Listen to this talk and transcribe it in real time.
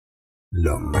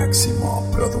La Maxima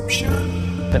Production.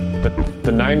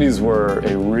 The 90s were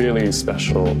a really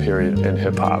special period in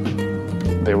hip-hop.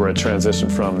 They were a transition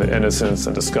from the innocence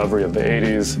and discovery of the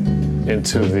 80s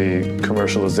into the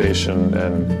commercialization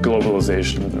and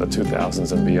globalization in the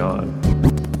 2000s and beyond.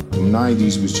 The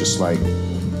 90s was just like,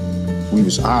 we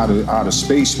was out of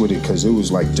space with it, because it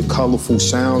was like the colorful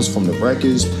sounds from the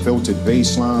records, filtered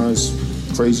bass lines,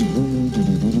 crazy boom,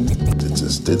 boom, boom. It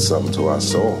just did something to our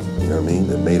soul, you know what I mean?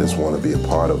 It made us want to be a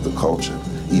part of the culture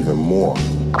even more.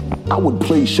 I would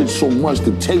play shit so much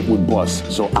the tape would bust.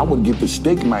 So I would get the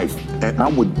steak knife and I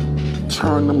would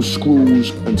turn them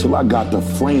screws until I got the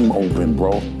frame open,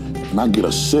 bro. And I'd get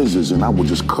a scissors and I would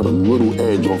just cut a little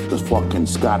edge off the fucking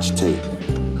Scotch tape.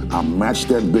 I matched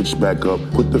that bitch back up,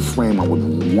 put the frame, I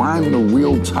would wind the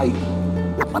reel tight,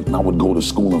 and I would go to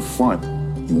school in front.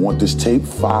 You want this tape?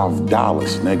 $5,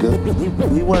 nigga.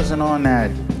 We wasn't on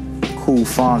that cool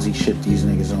Fonzie shit these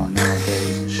niggas on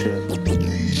nowadays and shit.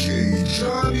 DJ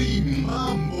Johnny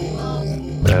Mambo.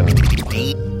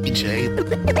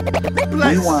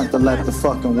 We wanted to let the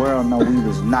fucking world know we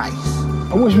was nice.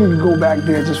 I wish we could go back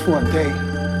there just for a day.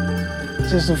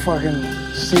 Just to fucking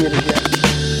see it again.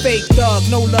 Fake thug,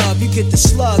 no love, you get the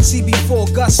slug.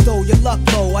 CB4 gusto, your luck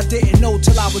low. I didn't know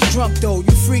till I was drunk though.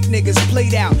 You freak niggas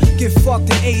played out, get fucked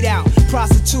and ate out.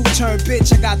 Prostitute turned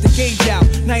bitch, I got the gauge out.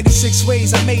 96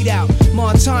 ways I made out.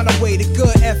 Montana way, the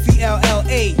good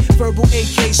FELLA. Verbal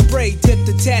AK spray, dip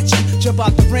detach you. Jump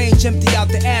out the range, empty out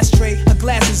the ashtray. A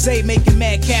glass of Zay, making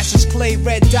mad Cassius Clay.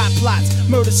 Red dot plots,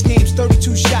 murder schemes,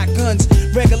 32 shotguns.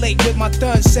 Regulate with my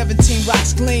thuns, 17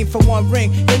 rocks gleam for one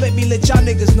ring. They let me let y'all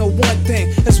niggas know one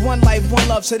thing. There's one life, one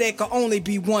love, so there can only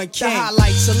be one king. The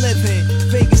highlights of living,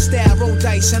 Vegas style, roll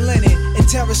dice and linen, and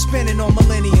terror spinning on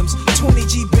millenniums. 20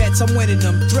 G bets, I'm winning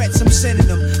them. Threats, I'm sending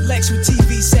them. Lex with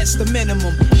TV sets the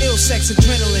minimum. Ill sex,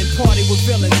 adrenaline, party with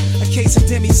villains. A case of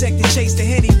demisec to chase the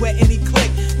Henny, wet any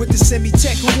click. With the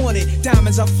semi-tech who want it,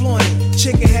 diamonds I flaunt it.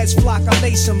 Chicken heads flock, I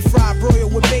lace them. Fried broil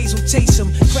with basil, taste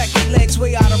them. Crack your legs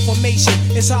way out of formation.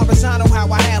 It's horizontal how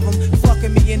I have them.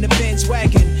 Fucking me in the Benz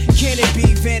wagon. Can it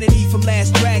be vanity from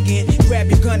Last Dragon? Grab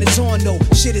your gun, it's on though.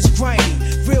 Shit is grimy.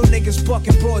 Real niggas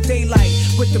bucking broad daylight.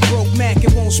 With the broke Mac,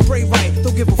 it won't spray right.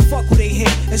 Don't give a fuck who they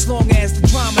hit, as long as the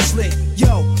drama's lit.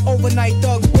 Yo, overnight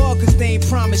thugs bug, cause they ain't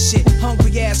promise shit.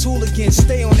 Hungry ass hooligans,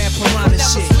 stay on that piranha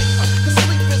shit.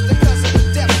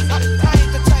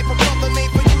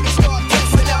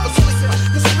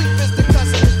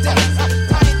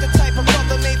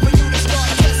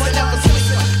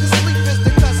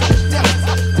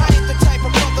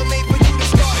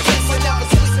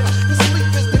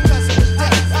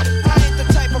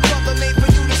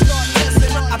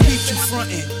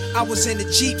 I was in the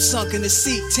Jeep, sunk in the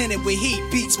seat, tinted with heat,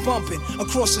 beats bumping.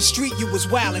 Across the street you was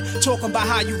wildin', talking about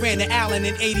how you ran to Allen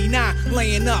in 89.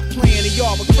 Laying up, playing the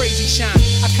yard with crazy shine.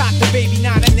 I cocked the baby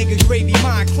 9, that nigga gravy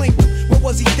mine, clinked him. What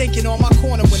was he thinking on my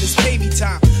corner when it's baby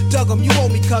time? Dug him, you owe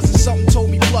me cousin, something told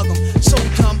me plug him. So he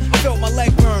come, felt my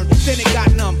leg burn, then it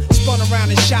got numb. Spun around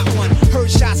and shot one,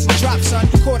 heard shots and dropped son,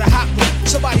 caught a hot one.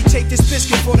 Somebody take this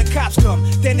biscuit before the cops come.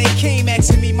 Then they came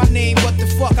asking me my name, what the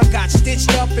fuck? I got stitched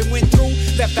up and went through,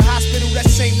 left the hospital that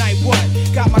same night, what?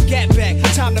 Got my gat back,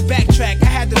 time to backtrack. I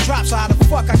had the drop, so how the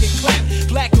fuck I get clapped?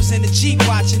 Black was in the Jeep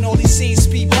watching, all these scenes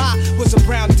speed by. Was a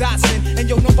brown Datsun, and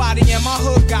yo, nobody in my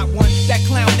hood got one. That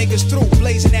clown niggas through,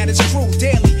 blazing at his crew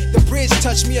daily. The bridge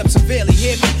touched me up severely,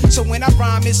 hear me? So when I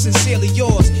rhyme, it's sincerely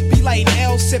yours. Be lighting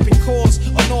L, sipping cores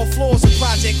on all floors of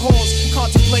project halls.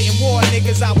 Contemplating war,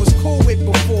 niggas I was cool with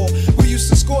before. We used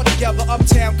to score together,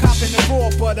 uptown, copping the raw.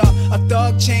 But a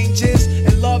thug changes,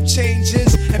 and love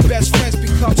changes, and best friends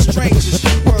become strangers.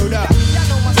 Word up.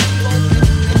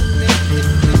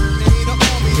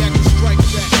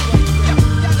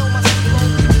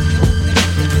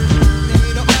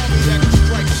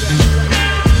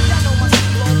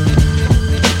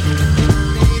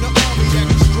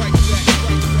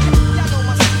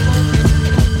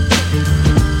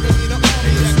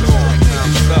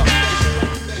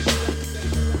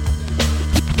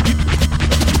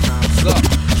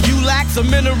 Some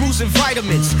minerals and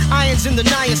vitamins, irons in the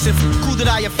niacin. Cool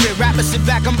that I fear. Rappers sit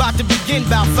back, I'm about to begin.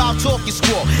 Bout foul talk, you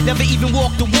squall. Never even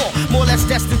walked the walk. More or less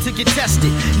destined to get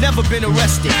tested. Never been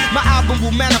arrested. My album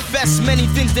will manifest many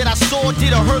things that I saw,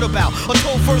 did or heard about, or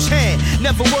told firsthand.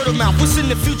 Never word of mouth. What's in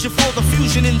the future for the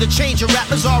fusion and the change?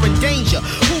 Rappers are in danger.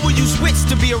 Who will use wits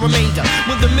to be a remainder?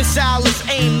 When the missile is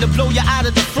aimed to blow you out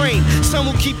of the frame. Some Some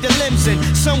will keep their limbs in,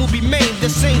 some will be maimed. The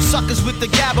same suckers with the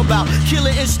gab about killer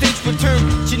instincts return.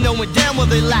 You knowing damn well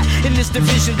they lack. In this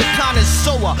division, the con is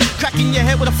sower. Cracking your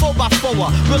head with a 4x4.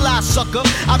 Realize, sucker,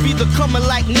 I be the coming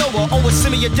like Noah. Always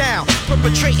simmer you down,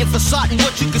 perpetrating facade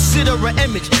what you consider an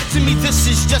image. To me, this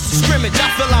is just a scrimmage. I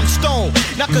feel I'm stoned,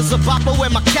 not cause of Papa wear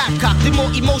my cap cock. The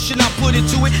more emotion I put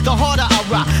into it, the harder I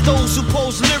rock. Those who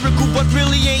pose lyrical but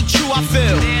really ain't true, I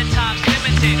feel. Their time's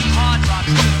limited, hard rock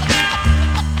too.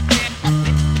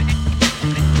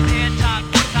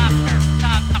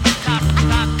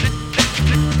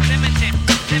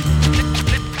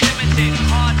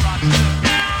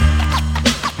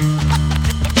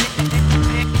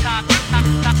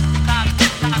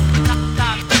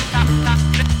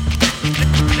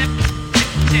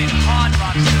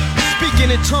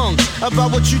 Tongues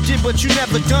about what you did, but you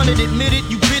never done it. Admit it,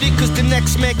 you bit it, cause the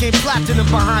next man came platinum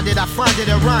behind it. I find it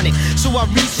ironic, so I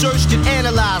researched and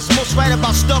analyzed. Most write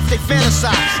about stuff they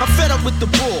fantasize. I'm fed up with the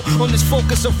bull on this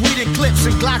focus of weed and clips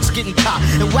and Glocks getting caught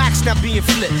and wax not being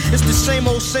flipped. It's the same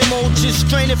old, just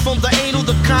straining from the anal.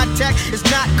 The contact is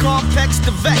not complex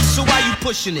to vex. So why you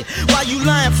pushing it? Why you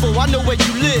lying for? I know where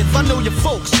you live, I know your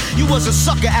folks. You was a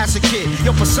sucker as a kid.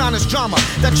 Your persona's drama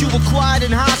that you acquired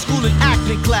in high school and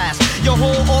acting class. Your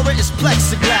whole aura is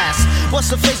plexiglass. What's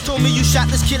the face told me you shot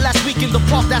this kid last week in the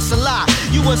park? That's a lie.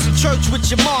 You was in church with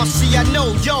your mom. See, I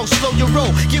know. Yo, slow your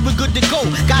roll. Get we good to go.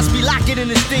 Guys be locking in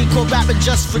this thing called rapping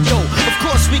just for dough. Of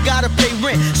course, we gotta pay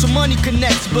rent, so money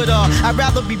connects. But I'd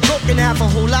rather be broke and have a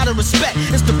whole lot of respect.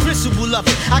 It's the principle of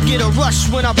it. I get a rush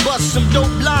when I bust some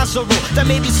dope lines or roll. That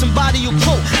maybe somebody will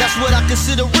quote. That's what I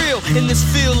consider real in this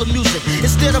field of music.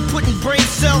 Instead of putting brain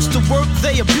cells to work,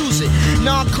 they abuse it.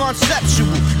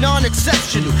 Non-conceptual,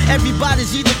 non-exceptional.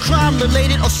 Everybody's either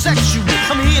crime-related or sexual.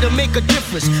 I'm here to make a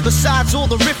difference. Besides all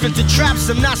the riffing to traps,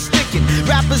 I'm not sticking.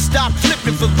 Rappers stop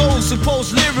flipping for those who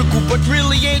pose lyrical, but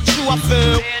really ain't true, I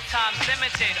feel. Their time's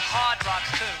limited, hard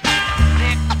rocks too.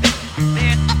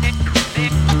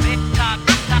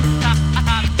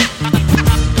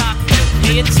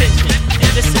 Pay attention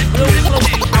and listen real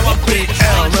closely how I big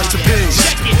L, rest in peace.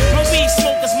 Check it, my weed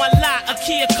smoke is my lie. A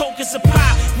Kia Coke is a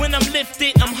pie. When I'm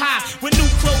lifted, I'm high. With new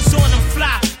clothes on, I'm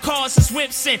fly. Cars is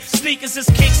whips and sneakers is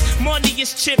kicks. Money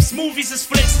is chips, movies is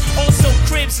flicks. Also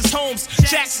cribs is homes,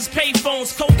 jacks is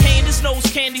payphones. Cocaine is nose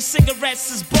candy,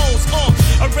 cigarettes is bowls.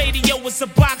 A radio is a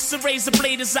box, a razor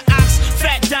blade is an ox.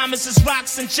 Fat diamonds is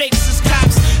rocks and jakes is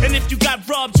cops. And if you got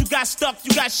robbed, you got stuck,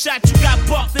 you got shot, you got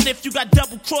bucked. And if you got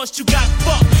double crossed, you got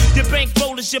fucked. Your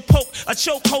bankroll is your poke, a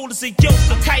chokehold is a yoke,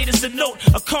 a kite is a note,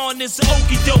 a con is an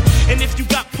okie doke. And if you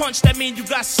got punched, that mean you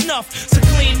got snuff. So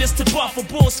clean this to buff, a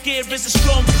bull scare is a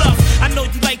strong bluff. I know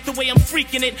you like the way I'm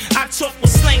freaking it. I talk with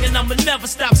slang and I'ma never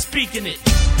stop speaking it.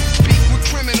 Speak with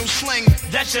criminal slang.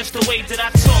 That's just the way that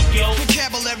I talk, yo.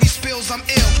 Vocabulary spills, I'm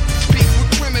ill. Speak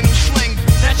with criminal slang.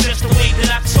 That's just the way that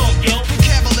I talk, yo.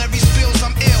 Vocabulary spills,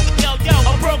 I'm ill. Yo,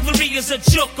 a burglary is a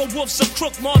joke, a wolf's a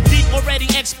crook. More deep already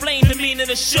explained the meaning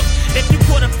of shook. If you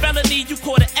caught a felony, you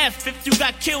caught an F. If you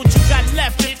got killed, you got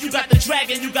left. If you got the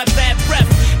dragon, you got bad breath.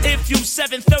 If you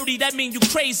 730, that mean you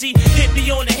crazy. Hit me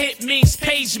on the hit means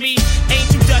page me.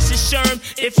 Ain't you Dutch and Sherm?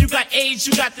 If you got AIDS,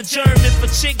 you got the germ. If a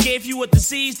chick gave you a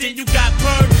disease, then you got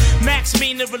burned. Max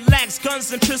mean to relax.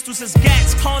 Guns and pistols is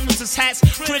gats. Condoms is hats.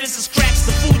 Critters is cracks.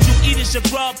 The food you eat is your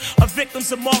grub. A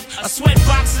victim's a mark. A sweat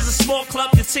box is a small club.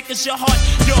 Your ticket's your heart.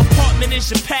 Your apartment is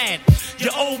your pad.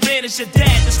 Your old man is your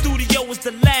dad. The studio is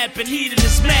the lab. And heated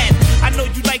is mad. I know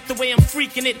you like the way I'm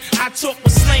freaking it. I talk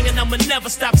with slang and I'ma never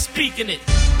stop speaking it.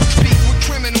 Speak with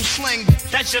criminal slang.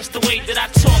 That's just the way that I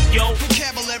talk, yo.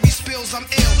 Vocabulary spills, I'm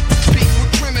ill. Speak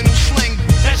with criminal slang.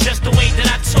 That's just the way that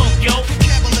I talk, yo.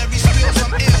 Vocabulary spills,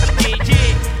 I'm ill.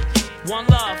 Yeah. One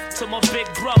love to my big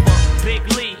brother, Big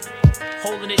Lee,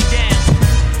 holding it down.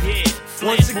 Yeah.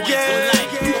 Once again,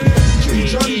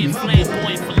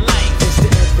 flamboyant for life. It's the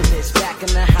infamous, back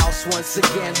in the house once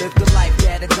again. Live the life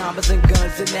that the diamonds and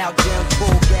guns and now gems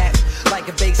full gas. Like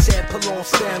a base said, pull on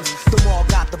stems. The mall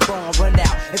got the bone, run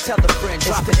out and tell the friend,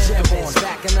 drop a gem on.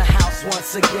 Back in the house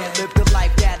once again. Live the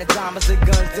life that the diamonds and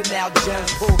guns and now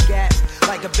gems full gas.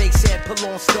 Like a base said, pull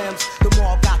on stems. The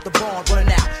mall got the bone, run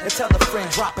out and tell the friend,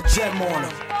 drop a gem on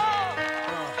them.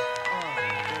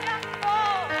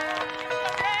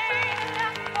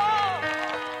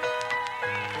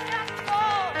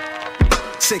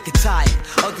 Sick and tired,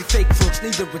 ugly fake crooks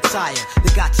need to retire.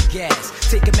 They got your gas,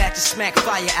 take a match and smack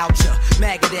fire out ya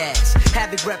maggot ass.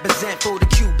 Have it represent for the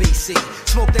QBC.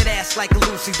 Smoke that ass like a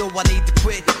Lucy, though I need to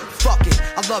quit. Fuck it,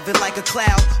 I love it like a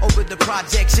cloud. Over the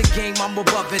projection game, I'm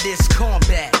above it, it's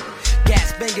combat.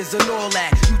 gas, bangers and all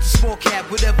that. Use the small cab,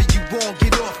 whatever you want,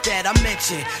 get off that. I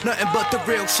mentioned nothing but the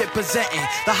real shit presenting.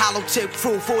 The hollow tip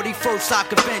crew, 41st Stock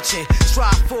Convention.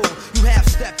 Strive full, you half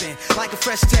stepping like a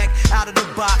fresh tech out of the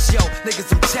box. Yo,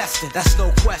 niggas I'm testing, that's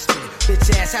no question.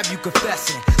 Bitch ass have you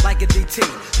confessing like a DT.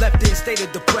 Left in state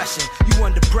of depression, you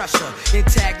under pressure.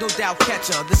 Intact, no doubt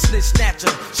catcher. The snitch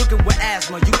snatcher, shookin' with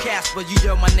asthma. You Casper, you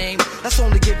yell my name. That's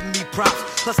only giving me props.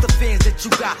 Plus the fans that you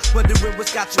got, wondering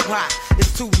what's got you hot.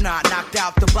 It's too not knocked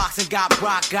out the box and got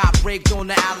rock. Got raped on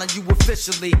the island, you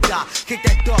officially got. Kick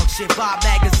that dog shit, buy a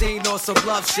magazine or some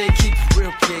love shit. Keep it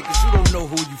real, kid, cause you don't know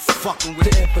who you fucking with.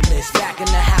 The infamous, back in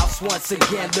the house once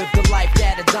again. Live the life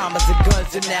that of diamonds and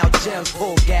guns and now gems.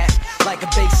 Pull gas like a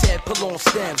bass head, pull on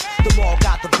stems. The wall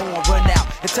got the bone, run out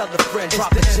and tell the friend,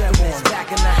 drop a gem on.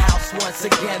 Back in the house once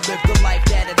again. Live the life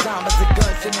that of diamonds and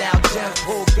guns and now gems.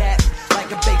 Pull gas like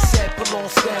a bass head, pull on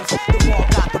stems. The wall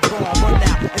got the bone, run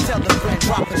out and tell the friend,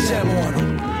 drop a gem on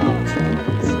him.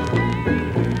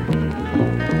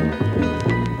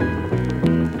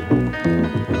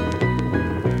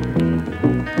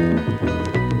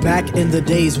 Back in the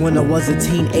days when I was a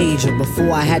teenager,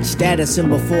 before I had status and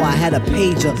before I had a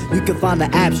pager, you could find the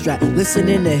abstract,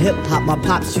 listening to hip-hop. My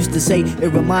pops used to say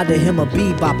it reminded him of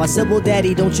bebop. I said, well,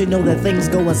 daddy, don't you know that things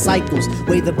go in cycles?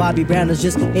 Way that Bobby Brown is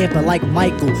just amping like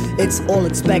Michael. It's all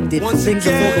expected, things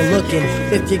are overlooking.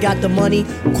 If you got the money,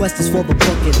 quest is for the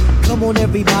booking. Come on,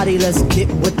 everybody, let's get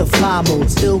with the fly mode.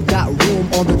 Still got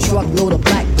room on the truckload of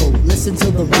black gold. Listen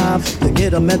to the rhyme to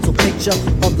get a mental picture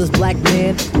of this black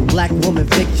man, black woman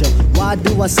picture. Why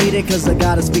do I say that? Cause I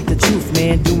gotta speak the truth,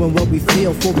 man. Doing what we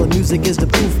feel for the music is the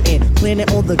proof. And playing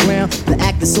it on the ground, the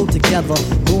act is so together.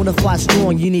 Bonafide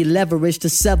strong, you need leverage to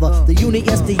sever. The unit,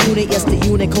 yes the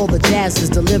unit called the Jazz is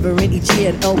delivering each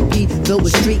year an LP filled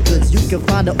with street goods. You can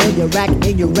find it on your rack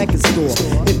in your record store.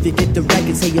 If you get the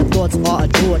record, say your thoughts are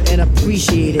adored and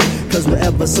appreciated. Cause we're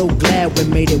ever so glad we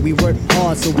made it. We work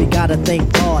hard, so we gotta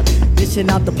thank God. Dishing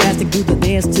out the plastic, do the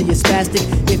dance till you're spastic.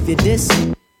 If you diss,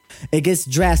 it gets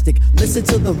drastic. Listen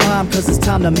to the rhyme, cause it's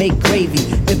time to make gravy.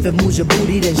 If it moves your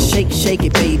booty, then shake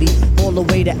it, baby. All the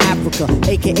way to Africa,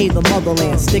 aka the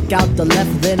motherland. Stick out the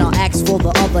left, then I'll ask for the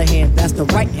other hand. That's the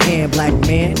right hand, black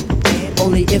man.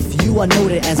 Only if you are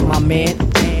noted as my man.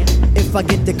 If I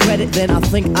get the credit, then I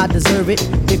think I deserve it.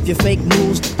 If you fake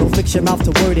moves, don't fix your mouth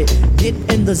to word it. Get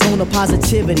in the zone of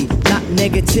positivity, not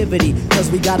negativity. Cause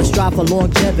we gotta strive for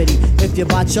longevity. If you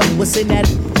botch up, what's in that?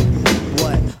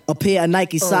 What? A pair of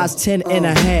Nike size 10 and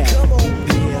a half.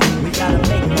 Yeah, we gotta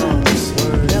make moves.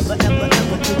 Never ever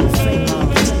ever do the fake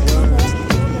moves.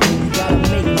 We gotta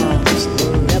make moves.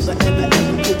 Never ever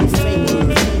ever do the fake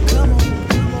moves.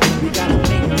 We gotta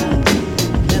make moves.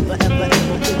 Never ever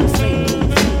ever do the fake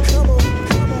moves.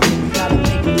 We gotta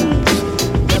make moves.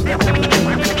 Never ever ever do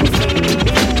the fake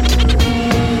moves.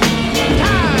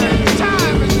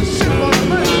 Time is a symbol of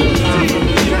mercy.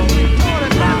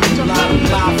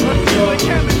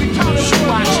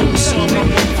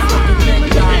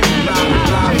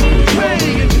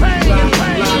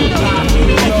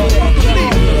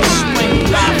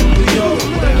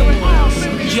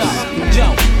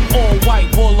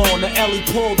 Ellie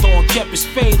pulled on, kept his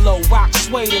fade low, rock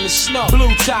swayed in the snow.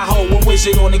 Blue Tahoe, a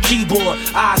wizard on the keyboard.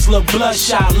 Eyes look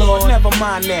bloodshot, Lord. Never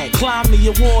mind that. Climb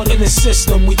the award in the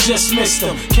system, we just missed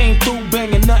him. Came through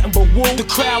banging nothing but woo. The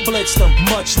crowd blitzed him.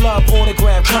 Much love,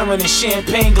 autograph, current and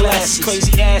champagne glasses.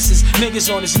 Crazy asses, niggas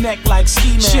on his neck like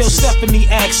ski masks. Chill Stephanie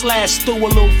act, slashed through a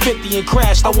little 50 and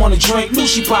crashed. I want a drink, knew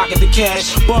she pocket the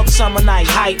cash. Bug summer night,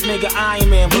 hype, nigga Iron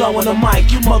Man, blowing the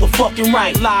mic. You motherfucking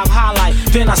right, live highlight.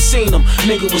 Then I seen him,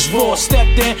 nigga was raw.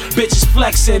 Stepped in, bitches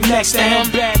flexing next to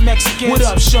him. Bad Mexicans, what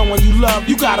up, showing you love.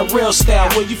 You got a real style.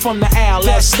 Where you from the Al?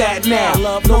 That's that now.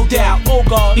 Love, no doubt. Oh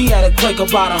God, he had a click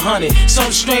about 100.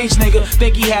 Some strange nigga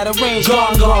think he had a range.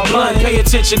 Guard blunt. Pay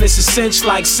attention, it's a cinch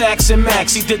like Sax and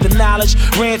Max. He did the knowledge,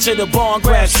 ran to the bar and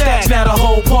grabbed stacks. Now the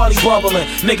whole party bubbling.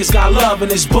 Niggas got love in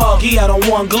his bug. He had on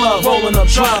one glove, rolling up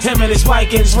drums. Him and his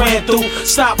Vikings ran through.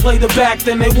 Stop, play the back,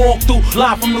 then they walk through.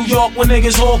 Live from New York when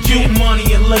niggas hawk you. Getting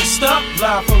money and laced up.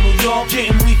 Live from New York,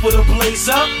 getting reef with a blaze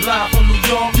up. Live from New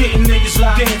York, getting niggas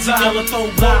locked in. Yellow throw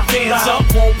both hands up,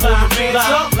 won't pull your pants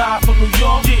up. Live from New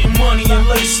York, getting money and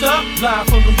laced up. Live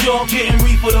from New York, getting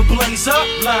reef with a blaze up.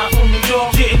 Live from New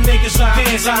York, getting niggas locked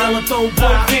in. Yellow throw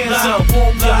both hands up,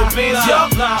 won't pull your pants up.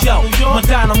 Yo,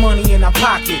 Madonna money in our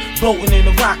pocket, boating in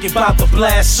the rocket, bout to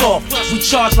blast off. We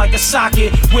charge like a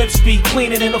socket, whips be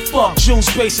cleaner than the fuck. Juice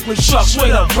basically truck,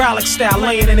 straight up Brolic style,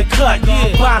 laying in the cut.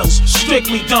 Bottles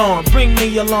strictly dawn, bring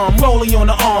me along. I'm rolling on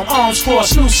the arm, arms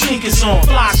crossed, new sneakers on.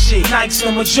 Fly shit, Nikes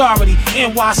the majority.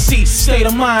 NYC, state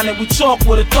of mind, and we talk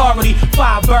with authority.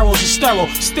 5 boroughs of sterile,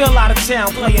 still out of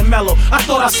town playing mellow. I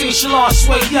thought I seen Shalon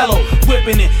sway yellow,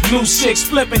 whipping it, new 6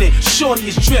 flipping it. Shorty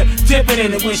is drip, dipping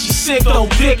in it when she sick, though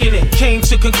dicking it. Came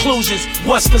to conclusions,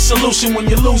 what's the solution when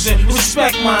you're losing?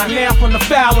 Respect mine, now from the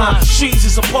foul line. Streets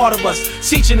is a part of us,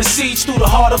 teaching the seeds through the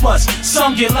heart of us.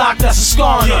 Some get locked, that's a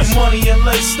scar on us. Getting money and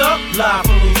laced up, live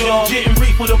from New York. Getting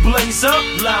reef with a blaze up,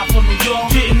 live from New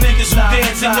York. Getting niggas who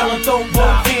dance and yell and throw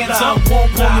both hands up.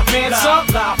 Won't pull your pants up,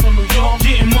 live from New York.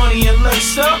 Getting money and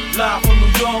laced up, live from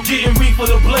New York. Getting reef with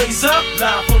a blaze up,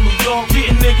 live from New York.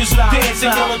 Getting niggas who dance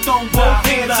and yell and throw both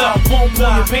hands up. Won't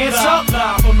pull your pants up,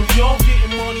 live from New York.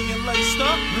 Getting money and laced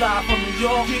up, live from New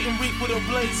York. Getting reef with a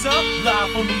blaze up, live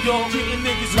from New York. Getting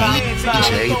niggas who dance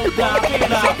and yell and throw both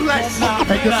hands up.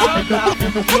 Hey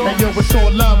yo, it's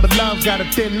all love, but love's got a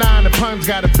thin line. The pun's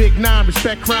got a big 9.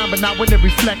 Respect crime, but not when it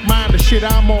reflect mine. The shit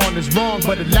I'm on is wrong,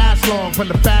 but it lasts long. From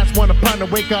the fast one upon to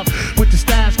wake up with the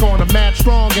stash going. I'm mad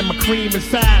strong and my cream is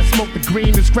fast. Smoke the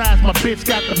greenest grass, my bitch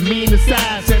got the meanest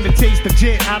ass. And it tastes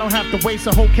legit, I don't have to waste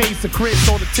a whole case of Chris.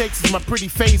 All it takes is my pretty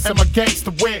face and my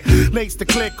gangster wit. Lace the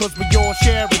click, cause we all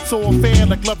share, it's all fair.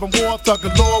 Like love and war, thug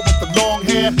galore with the long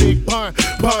hair. Big pun,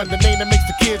 the name that makes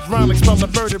the kids run. Like spell the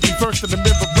murder, reverse to the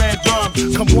river, red rum.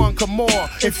 Come one, come more,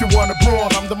 if you wanna brawl.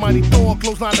 I'm the mighty Thor,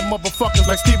 clothesline the motherfuckers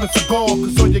like Steven Seagal.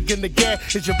 Cause all you're gonna get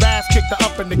is your ass kicked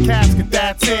up in the casket,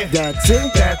 that's it. That's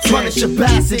it, that's it. Punish a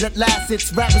bastard, at last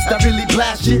it's rappers that really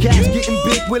blast shit. Cats getting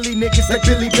big willy niggas like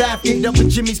Billy Baffin. Up at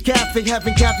Jimmy's Cafe,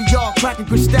 having caviar, cracking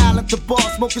crystal at the bar,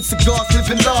 smoking cigars,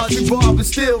 living large. We rob and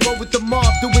still roll with the mob,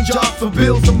 doing jobs for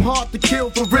bills. I'm hard to kill,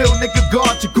 for real, nigga,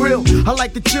 guard your grill. I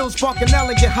like the chill, spark an L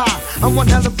and get high. I'm one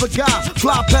hell of a guy,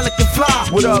 fly pelican fly.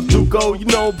 What up, Duco? You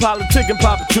know, politicking,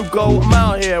 Papa Chuco. I'm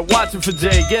out here watching for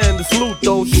Jay, getting the salute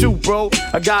though. Shoot, bro.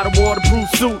 I got a waterproof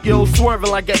suit, yo,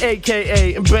 swerving like an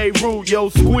AKA in Beirut, yo,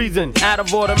 squeezing out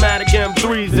of automatic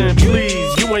M3s. And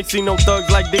please, you ain't seen no thugs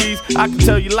like these. I can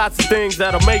tell you lots of things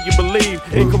that'll make you believe.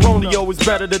 In Corona, yo, it's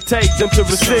better to take than to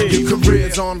receive. Your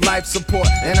career's on life support,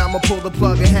 and I'ma pull the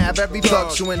plug and have every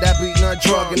thug chewing that beating a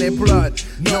drug in their blood.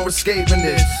 No escaping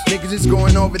this. Niggas is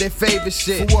going over their favorite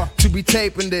shit to be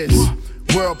taping this.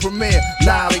 World premiere,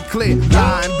 loud and clear,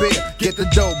 lie and beer. Get the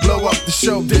dough, blow up the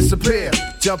show, disappear.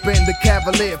 Jump in the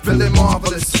Cavalier, feeling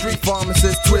marvelous. Street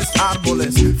pharmacist, twist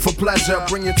audiblest. For pleasure,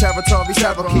 bring your territory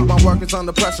terror. Keep my workers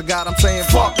under pressure, God, I'm saying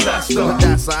fuck Lester. But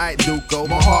that's alright, Duco.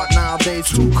 My heart nowadays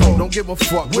too cold. Don't give a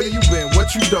fuck where you been,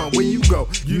 what you done, where you go.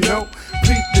 You know,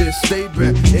 peep this, stay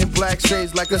back. In black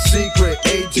shades like a secret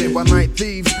agent. By night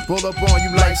thieves, roll up on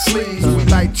you like sleeves. We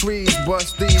like trees,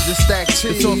 bust thieves and stack cheese.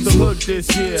 It's off the hook this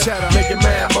year, making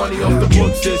mad money off the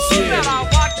books this year.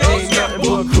 Ain't nothing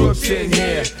but crooks in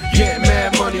here, getting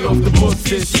mad money off the books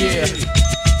this year.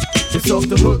 It's off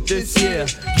the hook this year,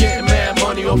 getting mad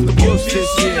money off the books this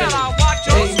year.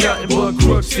 Ain't nothing but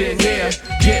crooks in here,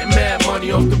 getting mad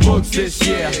money off the books this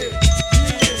year.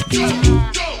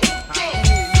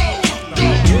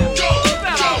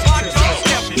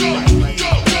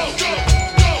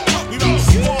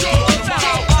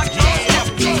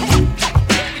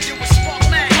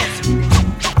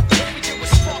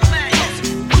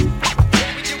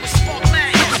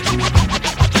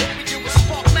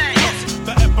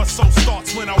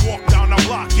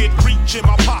 In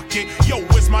my pocket, yo,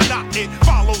 where's my knot? It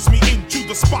follows me into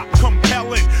the spot,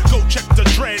 compelling. Go check the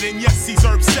dread, and yes, he's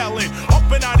herb selling.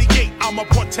 Up and out the gate, I'm a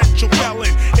potential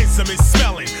felon. Ism is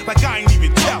smelling like I ain't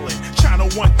even telling. Channel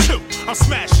 1, 2, I'm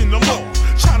smashing the law.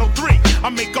 Channel 3, I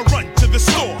make a run to the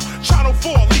store. Channel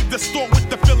 4, leave the store with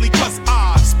the Philly, cause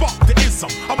I spark the ism.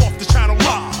 I'm off the channel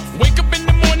live. Wake up in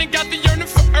the morning, got the yearning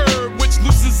for herb, which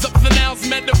loosens up the nouns,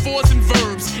 metaphors, and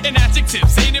verbs. And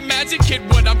adjectives, ain't it magic, kid,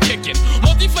 what I'm kicking.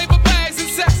 Multi-flavor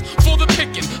sex for the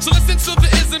picking. So listen to the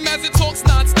ism as it talks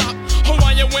non-stop.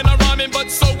 Hawaiian when I'm rhyming, but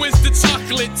so is the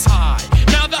chocolate tie.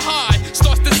 Now the high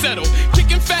starts to settle,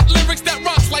 kicking fat lyrics that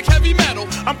rocks like heavy metal.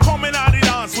 I'm coming out of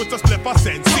dance with a slip I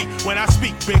send. See, when I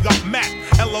speak, big up Mac,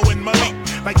 Elo and Malik.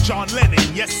 Like John Lennon,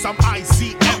 yes, I'm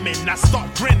ICMing. I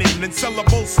start grinning and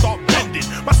syllables start bending.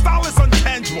 My style is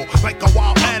untangible, like a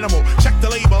wild animal. Check the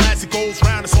label as it goes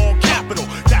round, it's on capital.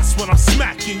 That's when I'm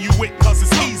smacking you with, cause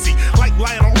it's easy. Like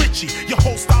Lionel Richie, your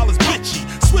whole style is bitchy.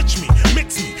 Switch me,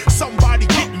 mix me, somebody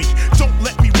get me. Don't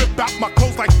let me rip out my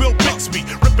clothes like Bill Bixby.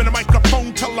 Ripping a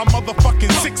microphone till I'm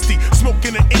motherfucking 60.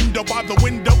 Smoking an Indo window by the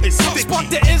window is sticky. Spark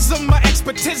the ism, my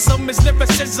expertism is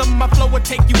lyricism. My flow would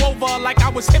take you over like I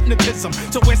was hypnotism.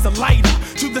 So where's the lighter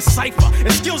to the cipher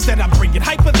and skills that I bring it?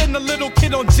 Hyper than a little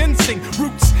kid on ginseng,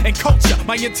 roots and culture.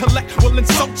 My intellect will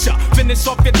insult ya, finish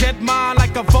off your dead mind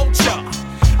like a vulture.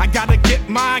 I gotta get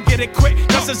mine, get it quick,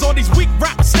 cause there's all these weak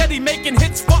raps steady making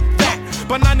hits, fuck that.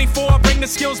 By 94 I bring the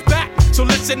skills back. So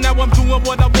listen, now I'm doing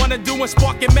what I wanna do and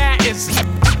sparking mad is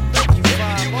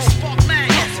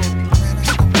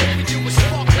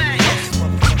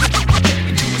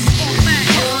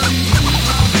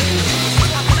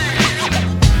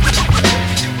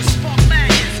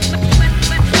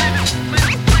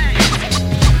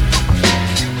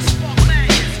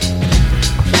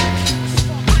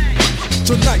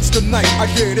Tonight's the night I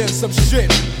get in some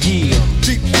shit. Yeah.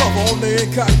 Deep cover on the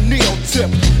incognito tip.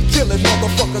 Killing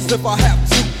motherfuckers if I have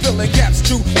to. Filling gaps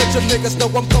too. Let your niggas know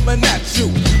I'm coming at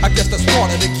you. I guess that's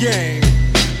part of the game.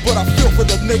 But I feel for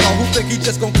the nigga who think he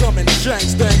just gon' come and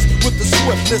change things with the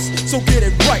swiftness. So get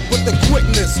it right with the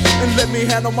quickness and let me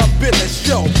handle my business.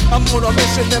 Yo, I'm on a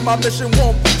mission and my mission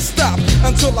won't stop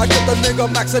until I get the nigga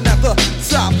maxing at the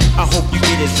top. I hope you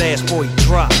get his ass before he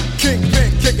drop. Kingpin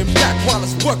kicking back while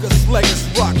his workers slay his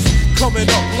rocks. Coming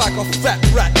up like a fat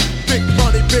rat. Big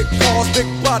money, big cars, big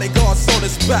bodyguards on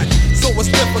his back. So it's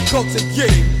difficult to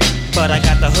get him. But I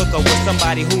got the hooker with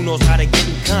somebody who knows how to get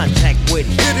in contact with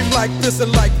him. Hit him like this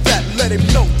and like that. Let him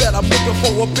know that I'm looking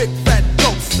for a big fat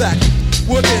dope sack.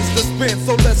 What is the spin?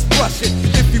 So let's rush it.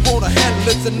 If you wanna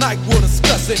handle it tonight, we'll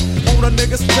discuss it. On a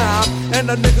nigga's time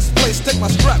and a nigga's place. Take my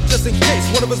strap just in case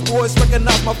one of his boys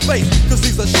recognize my face. Cause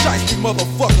he's a shiesty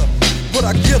motherfucker. But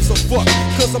I gives a fuck,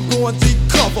 cause I'm going deep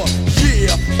cover.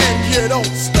 Yeah, and you don't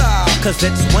stop. Cause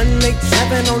it's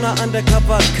 187 on an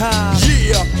undercover car.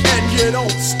 Yeah, and you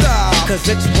don't stop. Cause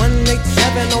it's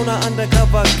 187 on an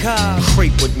undercover car.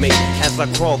 Creep with me as I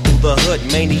crawl through the hood.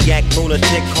 Maniac,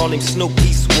 lunatic, call him Snoop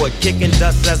Eastwood. Kicking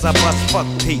dust as I bust fuck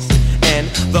peace. And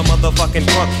the motherfucking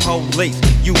drunk police.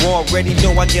 You already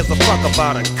know I give a fuck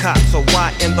about a cop. So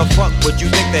why in the fuck would you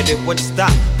think that it would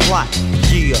stop? Plot,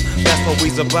 yeah, that's what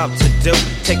we's about to do.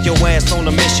 Take your ass on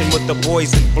a mission with the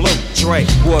boys in blue. Dre,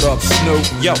 what up, Snoop?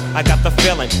 Yo, I got the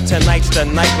feeling. Tonight's the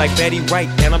night like Betty Wright,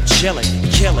 and I'm chilling,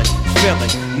 killing,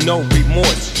 feeling, no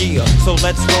remorse, yeah. So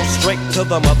let's go straight to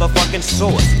the motherfucking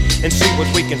source and see what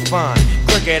we can find.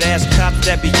 Crooked ass cops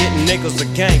that be getting niggas a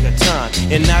gang of time,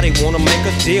 and now they wanna make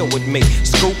a deal with me.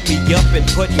 Scoop me up and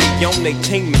put me on they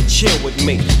team and chill with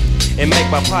me and make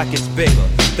my pockets bigger.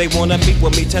 They wanna meet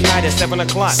with me tonight at 7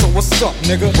 o'clock. So what's up,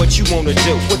 nigga? What you wanna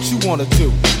do? What you wanna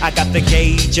do? I got the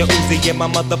gauge, a Uzi, and my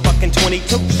motherfucking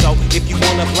 22. So if you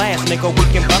wanna blast, nigga, we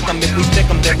can buck 'em. If we stick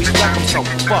 'em, then we stuck 'em. So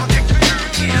fuck.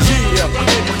 Yeah,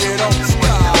 and you don't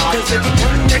stop. Cause it's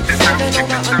 187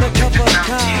 on an undercover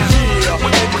car. Yeah,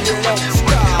 and you don't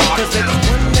stop. Cause it's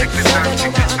 187 on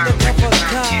an undercover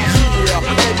car. Yeah,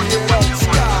 and you don't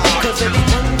stop. Cause it's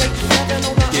 187 on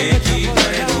an undercover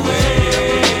car.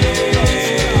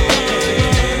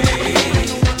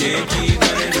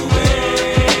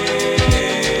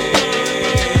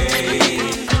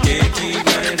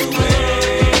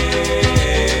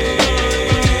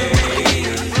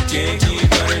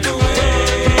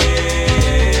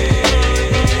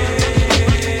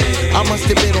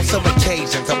 Some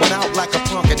occasions I went out like a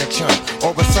punk in a chunk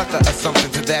or a sucker or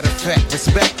something to that effect.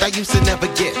 Respect I used to never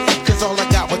get, cause all I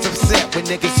got was upset when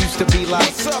niggas used to be like,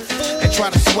 and try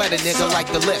to sweat a nigga like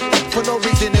the lip. For no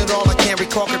reason at all I can't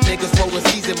recall if niggas rolling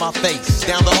C's in my face.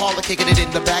 Down the hall kicking it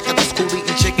in the back of the school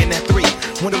eating chicken at 3.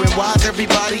 Wondering why's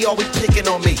everybody always picking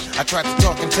on me. I tried to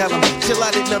talk and tell them, chill,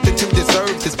 I did nothing to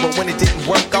deserve this. But when it didn't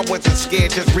work, I wasn't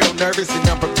scared, just real nervous and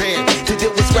unprepared to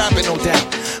deal with scrapping, no doubt.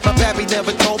 My pappy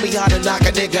never told me how to knock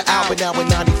a nigga out. But now in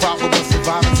 95 I was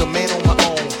surviving, a man on my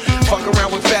own. Fuck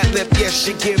around with fat lip, yes,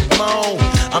 shit get blown.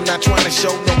 I'm not trying to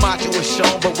show no macho is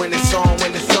shown. But when it's on,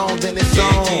 then it's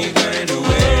on. Can't keep running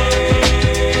away.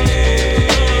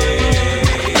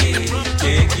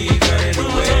 Can't keep running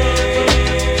away.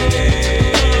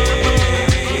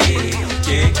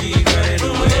 Can't keep running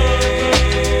away.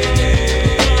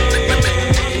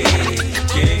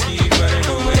 Can't keep running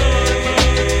away.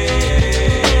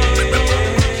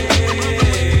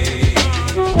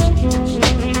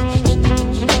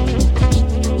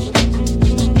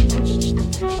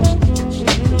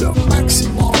 The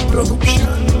Maximum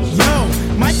Production. Yo,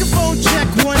 microphone check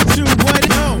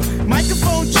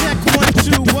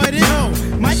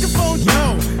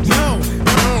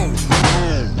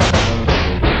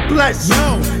nice.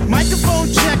 Yo, microphone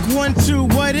check 1, 2.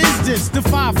 What is this? The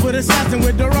 5-foot assassin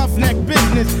with the roughneck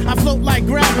business. I float like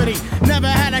gravity, never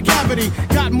had a cavity.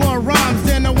 Got more rhymes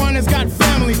than the one that's got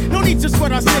family. No need to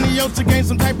sweat Arsenio to gain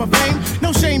some type of fame.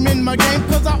 No shame in my game,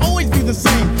 cause I always be the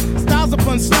same. Styles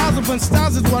upon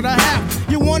styles is what I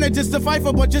have. You wanna just to fight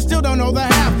for, but you still don't know the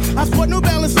half. I sport New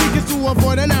Balance sneakers to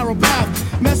avoid a narrow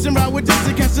path. Messing around with this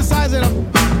to catch the size of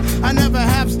the. I never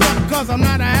have step, cause I'm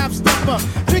not a half stepper.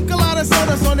 Drink a lot of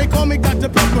soda, so they call me Dr.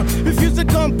 Pepper. Refuse to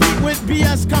compete with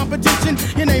BS competition.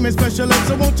 Your name is Special Ed,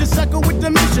 so won't you suckle with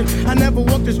the mission? I never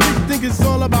walk the street, think it's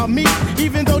all about me.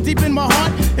 Even though deep in my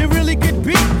heart, it really could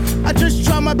be. I just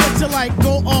try my best to like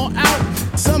go all out.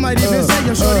 Some might even say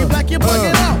you're shorty black, you're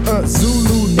bugging out.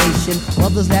 Zulu Nation,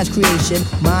 mother's last creation.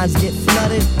 Minds get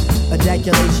flooded.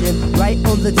 Ejaculation, right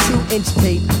on the 2-inch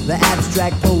tape. The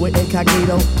abstract poet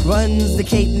incognito runs the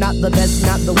cape, not the best,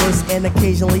 not the worst. And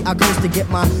occasionally I curse to get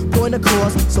my point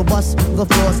across. So bust the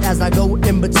floors as I go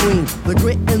in between the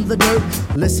grit and the dirt.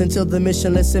 Listen to the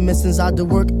mission, listen, missions I do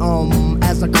work.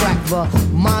 As I crack the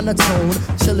monotone,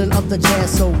 chillin' up the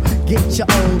jazz, so get your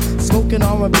own. Smoking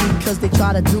R&B cause they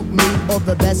try to dupe me or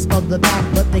the best of the back,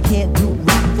 but they can't do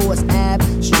rap for it's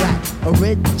abstract,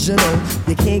 original.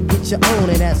 You can't get your own,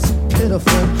 and that's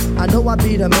pitiful. I know I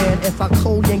be the man if I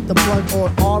cold yank the plug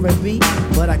on R&B,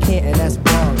 but I can't, and that's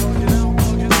bug.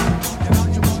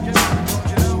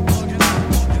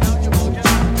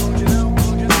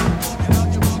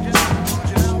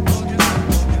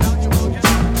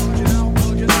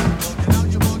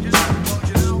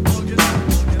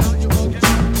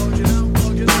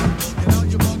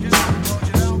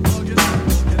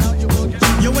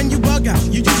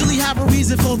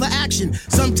 For the action,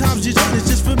 sometimes you don't, it's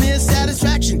just for mere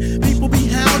satisfaction. People be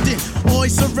hounded,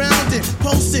 always surrounded,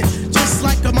 posted, just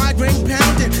like a migraine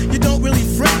pounding. You don't really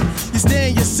fret, you stay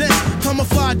in your sense,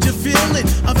 camouflage your feeling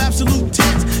of absolute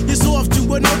tense. You're so off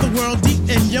to another world deep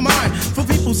in your mind. For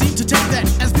people seem to take that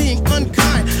as being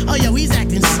unkind. Oh yo, he's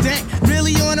acting stank,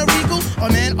 really on a regal? A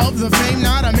man of the fame,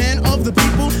 not a man of the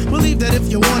people. Believe that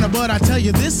if you wanna, but I tell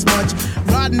you this much: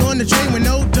 riding on the train with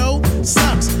no dough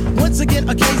sucks. Once again,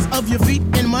 a case of your feet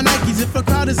in my Nikes. If a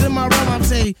crowd is in my realm, I'll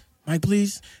say, Mike,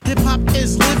 please. Hip-hop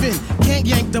is living, can't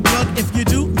yank the plug. If you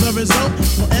do, the result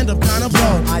will end up kinda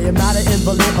blown. I am not an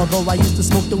invalid, although I used to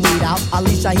smoke the weed out.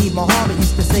 Ali Shaheed Muhammad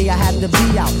used to say I had to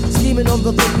be out. Scheming on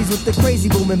the bookies with the crazy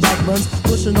booming back buns.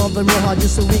 Pushing on them real hard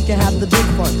just so we can have the big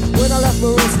fun. When I left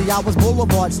Maroonsie, I was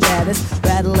Boulevard status.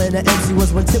 Battling the MC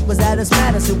was when Tip was at his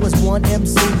maddest. It was one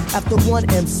MC after one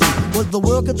MC. What the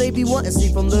world could they be wanting?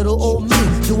 See from little old me.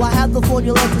 Do I have the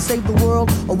formula to save the world?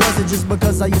 Or was it just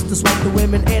because I used to swipe the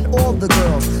women and all the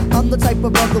girls? I'm the type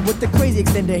of brother with the crazy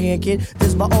extended hand, kid.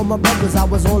 This by all my brothers, I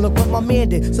was on look what my man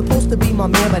did. Supposed to be my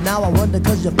man, but now I wonder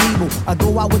cause you're feeble. I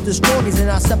go out with the strongies and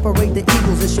I separate the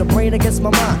eagles. It's your brain against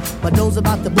my mind. My nose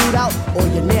about to boot out, or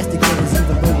your nasty killers,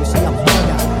 even though you say I'm bug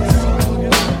out.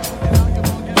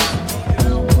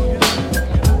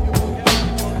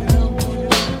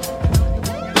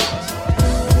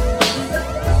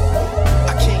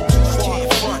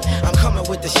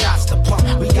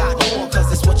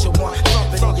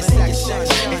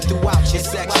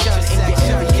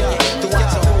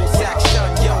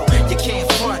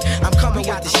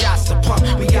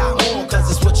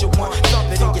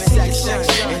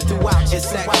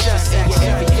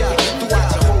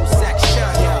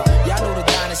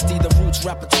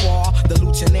 Repertoire, the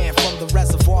lieutenant from the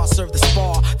reservoir serve the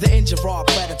spar. The injured raw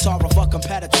predator of a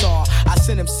competitor. I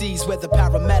send him C's where the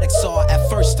paramedics are. At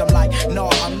first I'm like, no,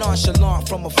 I'm nonchalant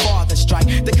from afar. Then strike,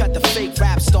 they cut the fake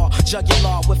rap star.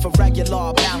 Jugular with a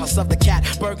regular balance of the cat.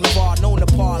 Burglar known to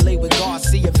parlay with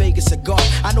Garcia, Vegas cigar.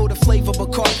 I know the flavor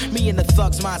because me and the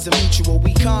thugs minds are mutual.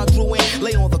 We congruent,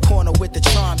 lay on the corner with the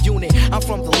charm unit. I'm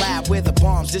from the lab where the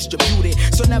bombs distributed.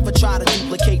 So never try to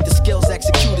duplicate the skills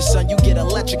executed, son. You get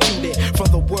electrocuted from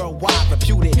the worldwide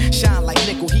reputed. Shine like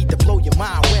nickel heat to blow your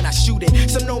mind when I shoot it.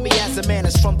 Some know me as a man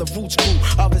that's from the roots crew.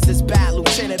 Others is bad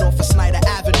lieutenant off of Snyder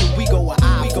Avenue. We go a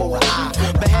eye,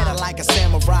 beheaded like a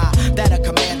samurai. That a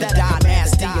commander die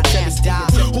nasty until he die.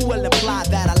 Who will imply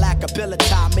that I lack ability?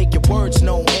 Make your words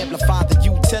known, amplify the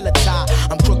utility.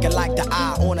 I'm crooked like the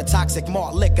eye on a toxic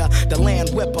malt liquor. The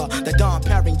land whipper, the Dom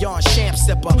Perignon sham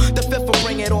sipper. The fifth will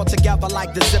bring it all together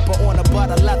like the zipper on a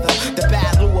butter leather. The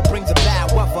bad lure brings a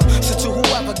bad weather. So to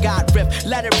whoever got ripped,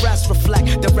 let it rest,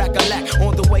 reflect, the recollect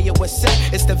on the way it was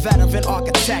set. It's the veteran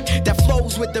architect that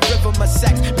flows with the rhythm of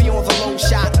sex. Beyond the low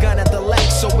shotgun and the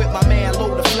legs. So with my man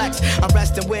low the flex, I'm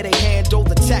resting where they handle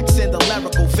the text. And the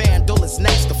lyrical vandal is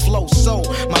next to flow. So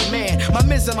my man, my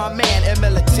miz and my man, and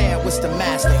militant was the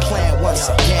master plan once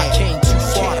again. I came too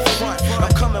far to front.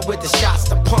 I'm coming with the shots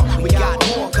to pump.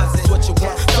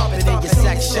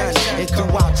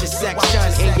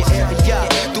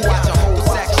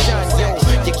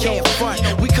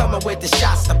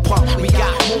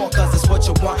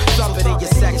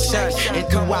 none. And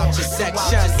throughout your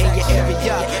section, in your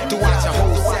area, throughout your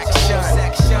whole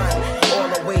section. All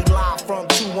the way live from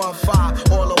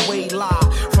 215, all the way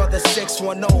live from the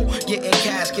 610. Getting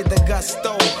cash, get the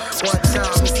gusto. One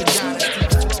time, Mr.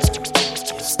 Dynasty.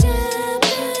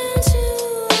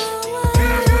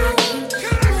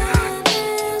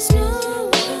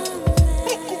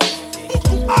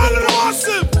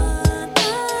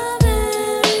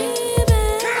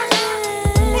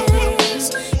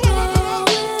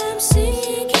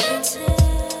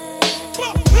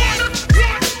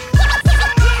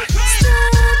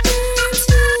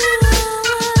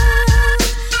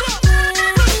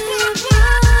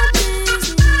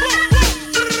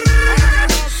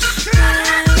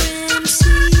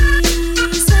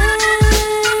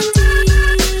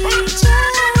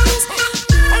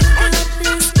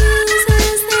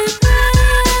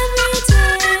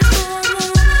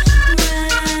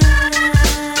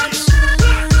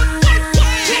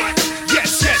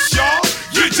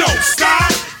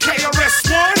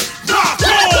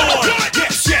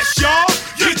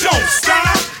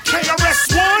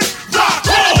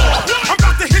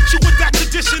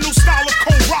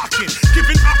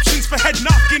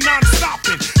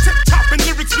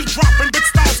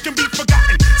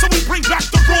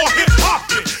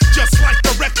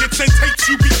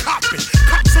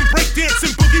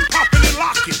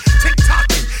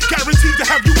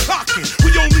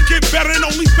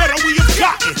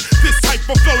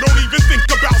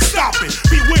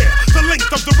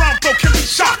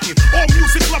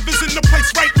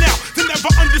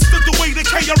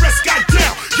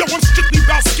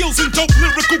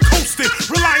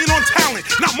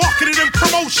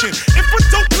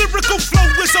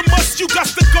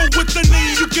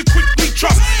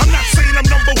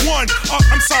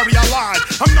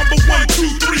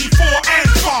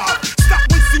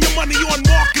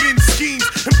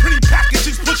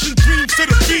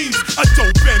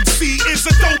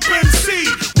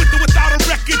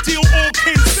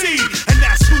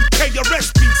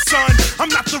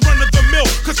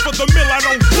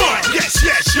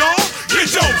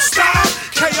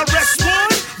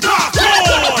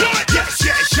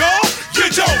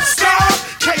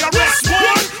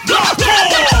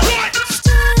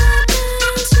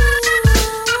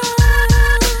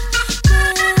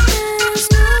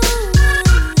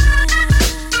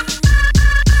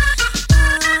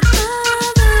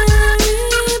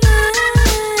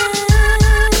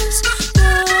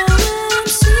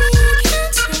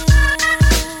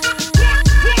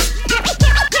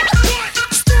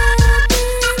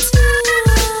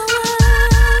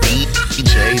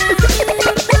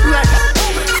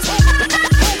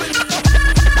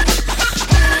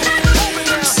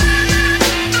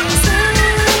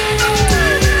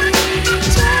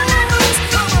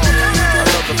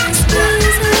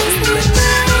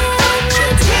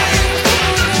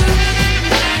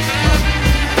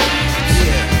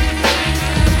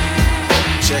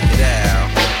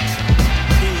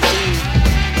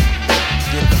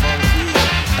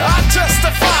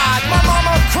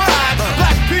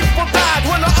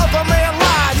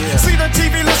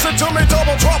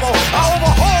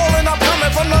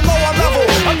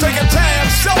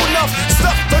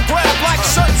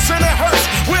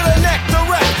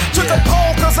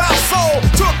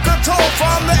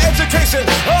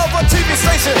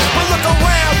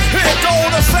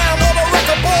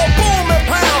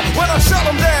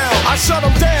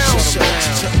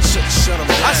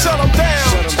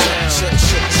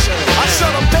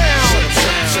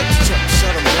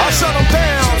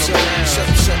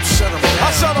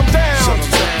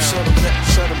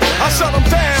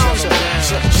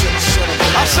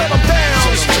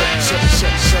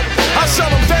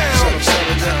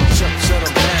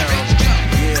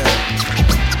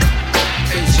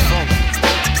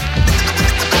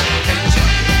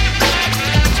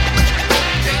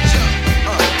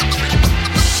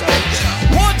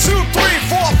 One, two, three,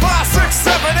 four, five, six.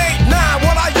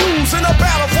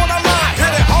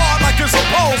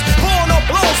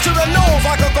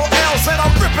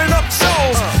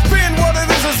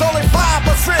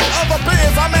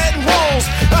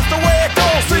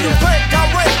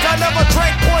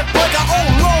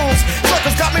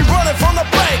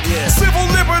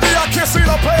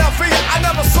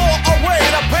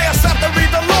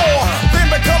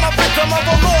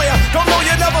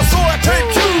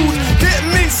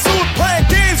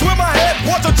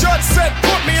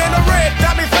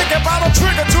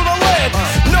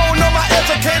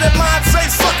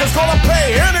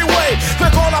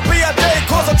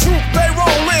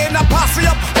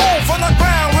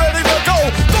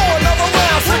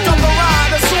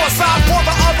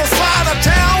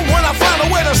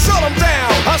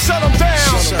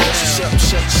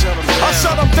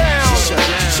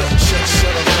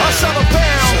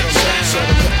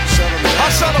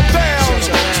 shut them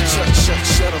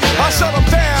down. I shut them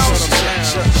down.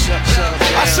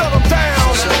 I shut them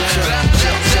down.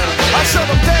 I shut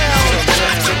them down.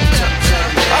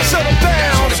 I shut them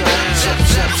down.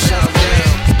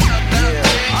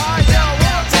 Alright, yo,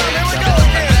 one time, here we go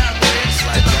again.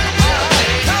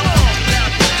 Come on.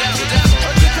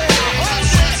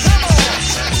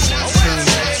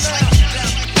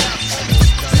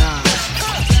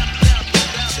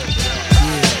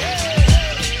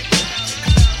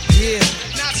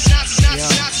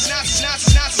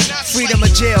 Freedom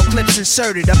of jail, clips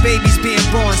inserted. A baby's being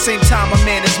born, same time a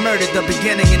man is murdered. The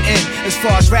beginning and end. As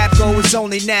far as rap go, it's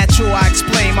only natural. I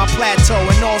explain my plateau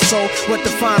and also what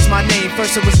defines my name.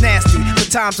 First it was nasty, but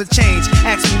times have changed.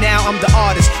 Ask me now, I'm the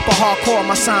artist, but hardcore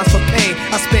my signs for pain.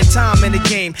 I spent time in the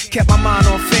game, kept my mind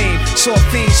on fame. Saw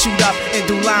fiends shoot up and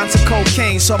do lines of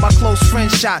cocaine. Saw my close friend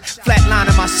shot,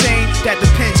 flatlining my sane. That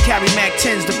depends, carry Mac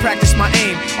 10s to practice my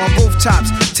aim. On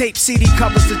rooftops, tape CD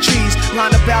covers the trees.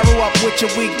 Line a barrel up with your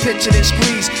weak picture and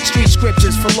squeeze. Street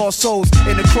scriptures for lost souls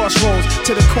in the crossroads.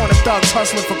 To the corner thugs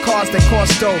hustling for cars that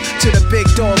cost dough. To the big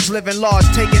dogs living large,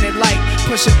 taking it light.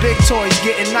 Pushing big toys,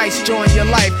 getting nice, join your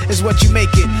life is what you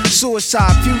make it.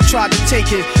 Suicide, few tried to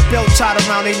take it. Belt tied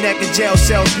around their neck in jail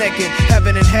cells naked.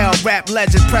 Heaven and hell, rap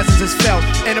legend, presence is felt.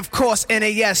 And of course,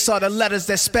 NAS are the letters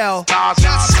that spell. Not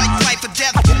like life or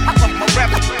death. My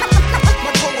rap,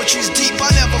 my poetry's deep, I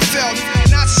never felt.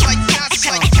 Not like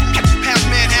half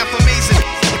man, half amazing.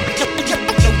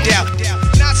 No doubt.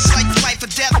 Not like life or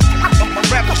death. My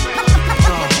rap, my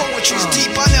poetry's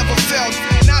deep, I never felt.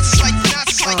 Not like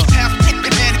half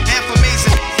man, half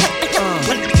amazing.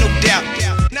 No doubt.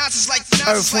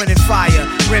 Earth, wind, and fire,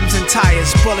 rims and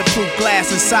tires, bulletproof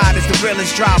glass inside is the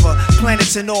realest driver.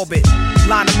 Planets in orbit,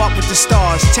 line them up with the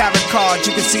stars. Tarot cards,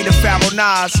 you can see the Pharaoh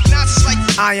Nas.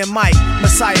 Iron Mike,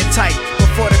 Messiah type.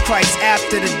 Before the Christ,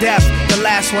 after the death, the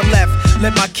last one left.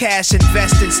 Let my cash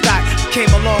invest in stock. Came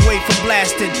a long way from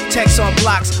blasting. Text on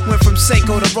blocks, went from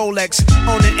Seiko to Rolex.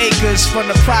 Owning acres from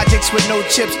the projects with no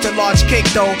chips to large cake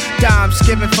though. Dimes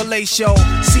giving fellatio,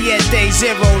 siete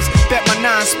zeros. Bet my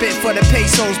nine spit for the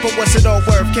pesos, but what's it all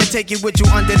worth? Can't take it with you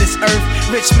under this earth.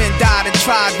 Rich men died and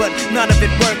tried, but none of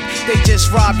it worked. They just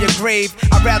rob your grave.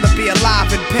 I'd rather be alive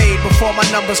and paid before my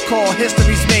numbers call.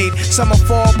 History's made. Some will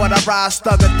fall, but I rise,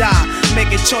 thug or die.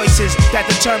 Making choices that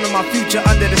determine my future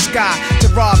under the sky. To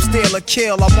rob, steal, or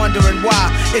kill, I'm wondering why.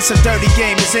 It's a dirty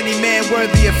game. Is any man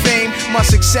worthy of fame?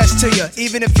 Much success to you,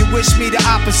 even if you wish me the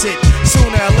opposite.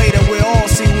 Sooner or later, we'll all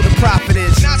see who the prophet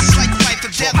is. Not like life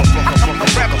or death. My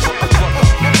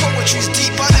poetry's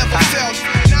deep, I never felt.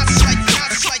 Not like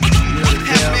half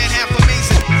man, half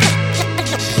amazing.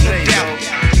 No doubt.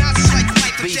 Not like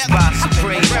life or death. Beats by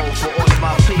Supremo for all of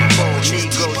my people,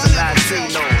 Negroes and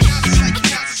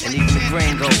Latinos, and even the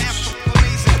gringos.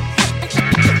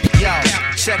 Yo,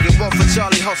 check it, 1 for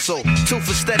Charlie Hustle, 2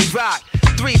 for Steady Rock,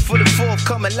 3 for the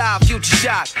forthcoming live future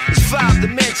shock. It's 5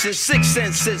 dimensions, 6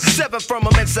 senses, 7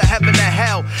 firmaments of heaven and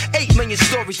hell, 8 million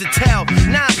stories to tell,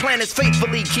 9 planets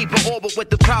faithfully keep an orbit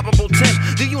with the probable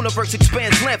 10th. The universe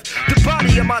expands length. The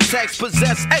body of my text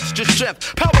possess extra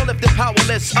strength. Power lifted,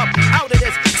 powerless, up out of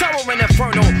this terror and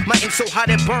inferno. My ink so hot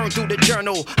it burned through the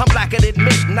journal. I'm blacker than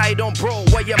midnight on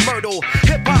Broadway and Myrtle.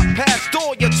 Hip hop past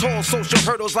all your tall social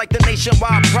hurdles like the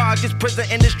nationwide projects, prison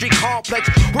industry complex.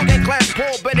 Working class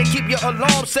poor, better keep your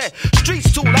alarm set.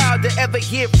 Streets too loud to ever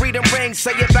hear freedom ring.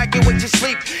 Say evacuate your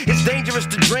sleep. It's dangerous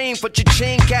to dream, but your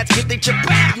chain cats get they chip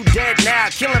back. You dead now.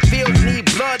 Killing fields need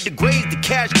blood to graze the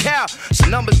cash cow. It's a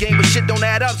numbers game, but shit don't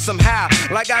add up somehow.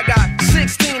 Like I got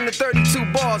 16 to 32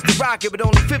 bars to rock it, but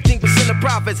only 15% of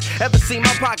profits. Ever seen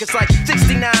my pockets like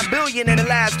 69 billion in the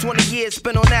last 20 years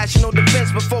spent on national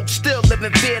defense, but folks still live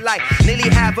in fear like nearly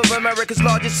half of America's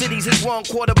largest cities is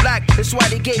 1/4 black. That's why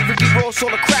they gave Ricky Ross all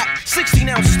the crack. 16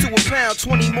 ounces to a pound,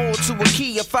 20 more to a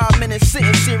key. A 5-minute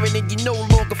sentence hearing and you're no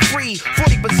longer free.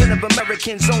 40% of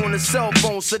Americans own a cell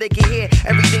phone so they can hear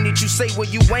everything that you say when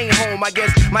you ain't home. I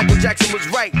guess Michael Jackson was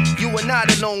right. You are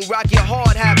not alone. Rock your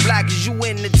hard hat black as you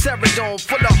in the terror dome.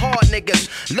 Full of hard niggas,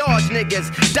 large niggas,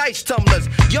 dice tumblers.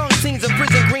 Young teens in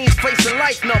prison greens facing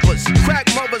life numbers. Crack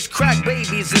mothers, crack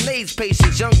babies, and AIDS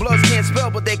patients. Young bloods can't spell,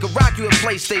 but they can rock you a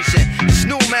PlayStation. This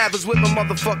new math is whipping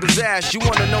motherfuckers' ass. You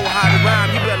wanna know how to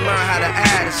rhyme, you better learn how to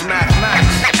add. It's mathematics.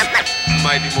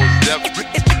 Mighty Most Def.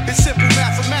 It's simple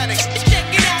mathematics. Check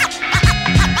it out.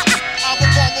 I'll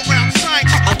revolve around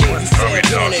science. I didn't say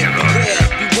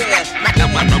beware.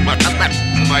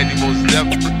 Mighty Most Def.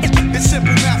 It's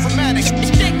simple mathematics.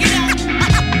 Check it out.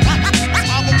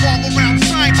 I'll revolve around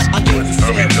science. I didn't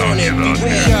say beware.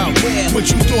 What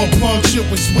you thought punk shit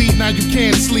was sweet, now you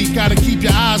can't sleep. Gotta keep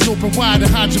your eyes open wide and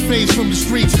hide your face from the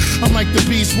streets. I'm like the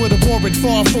beast with a warrant,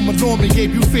 far from a Norman.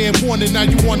 Gave you fair warning, now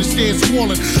you wanna stay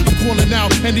squalling. I'm calling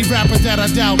out any rapper that I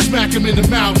doubt. Smack him in the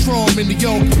mouth, throw him in the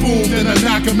yoke, boom, then I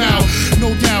knock him out. No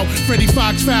doubt, Freddie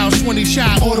Fox fouls, 20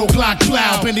 shot, auto Glock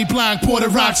plow. Benny Blanc, Porter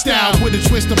Rock style, with a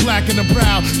twist of black in the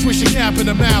brow. Twist your cap in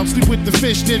the mouth, sleep with the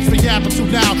fish ditch for yapping too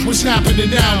loud. What's happening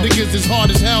now? Niggas is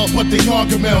hard as hell, but they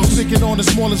gargamels. Picking on the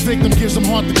smallest victim gives them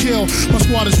hard to kill. My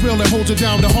squad is real and holds it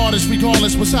down the hardest.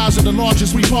 Regardless, what size of the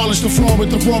largest, we polish the floor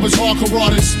with the rawest hardcore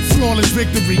artists. Flawless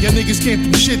victory, your niggas can't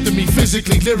do shit to me.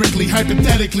 Physically, lyrically,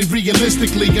 hypothetically,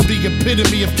 realistically. I'm the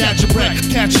epitome of catch a wreck.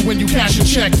 Catch you when you cash a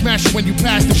check. Smash you when you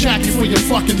pass the shack you for your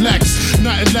fucking Lex.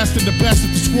 Nothing less than the best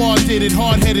if the squad did it.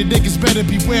 Hard-headed niggas better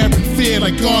beware and fear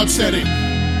like God said it.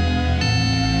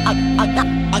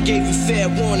 I gave you fair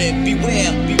warning,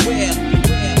 beware, beware,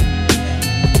 beware.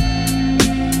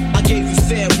 I gave you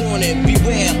fair warning,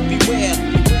 beware, beware,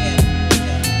 beware.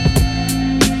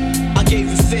 I gave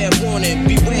you fair warning,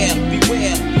 beware,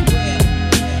 beware, beware.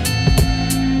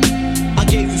 I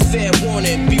gave you fair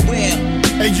warning, beware.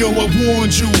 Hey yo, I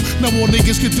warned you. Now all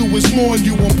niggas can do is mourn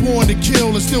you. I'm born to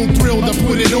kill and still thrilled I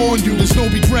put it on you. There's no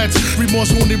regrets.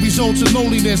 Remorse only results in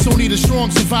loneliness. Only the strong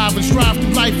survive and strive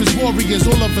through life as warriors.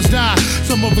 All of us die.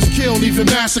 Some of us killed, even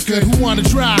massacred. Who wanna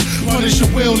try? Punish your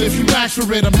will if you ask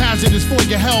for it. I'm hazardous for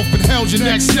your health and hell's your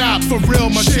next stop. For real,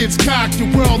 my shit's cocked. The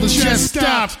world is just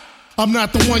stopped. I'm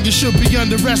not the one you should be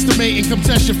underestimating. Come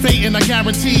test your fate and I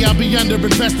guarantee I'll be under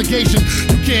investigation.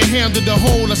 You can't handle the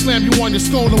whole. I slam you on your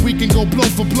skull and we can go blow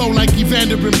for blow like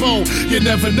Evander and Bo. You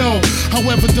never know.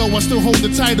 However though, I still hold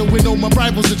the title. With no my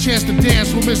rivals a chance to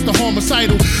dance with Mr.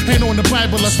 Homicidal. Hand on the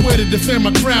Bible, I swear to defend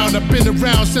my crown. I've been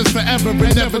around since forever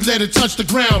and never let it touch the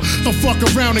ground. Don't fuck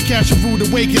around and catch a rude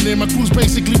awakening. My crew's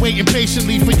basically waiting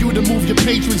patiently for you to move your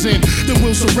patrons in. Then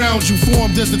we'll surround you,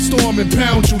 form desert storm and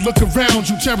pound you. Look around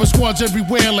you, terror squads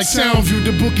everywhere like Soundview.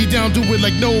 The boogie down, do it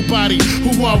like nobody.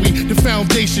 Who are we? The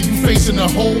foundation, you facing a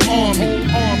whole army.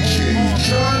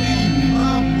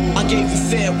 I gave you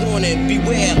fair warning,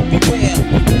 beware, beware,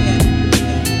 beware.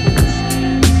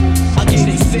 I gave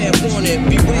you fair warning,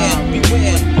 beware,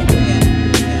 beware, beware.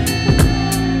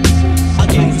 I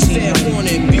gave you fair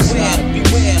warning, beware,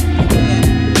 beware, beware.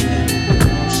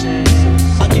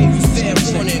 I gave you fair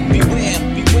warning, beware,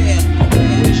 beware.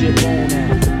 Where's your bone at?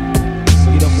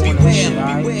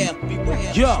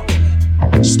 Yo,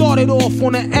 started off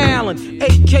on the island,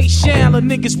 AK shallin',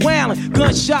 niggas wildin',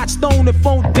 gunshots thrown and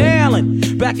phone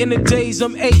dialing. Back in the days,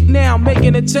 I'm 8 now,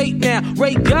 making a tape now.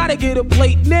 Ray gotta get a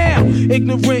plate now.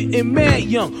 Ignorant and mad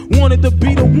young, wanted to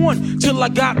be the one till I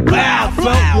got loud.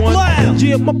 Felt one.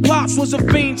 Yeah, my pops was a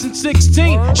fiend since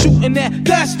 16, shooting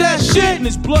that's that shit in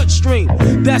his bloodstream.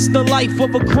 That's the life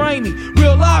of a crimey,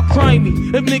 real life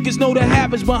crimey. If niggas know the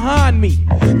habits behind me.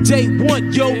 Day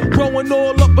one, yo, growing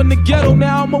all up in the ghetto.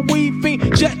 Now I'm a weed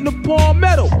fiend, jetting the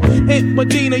palmetto. In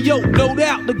Medina, yo, no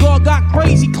doubt, the guard got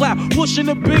crazy clout, pushing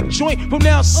a big joint from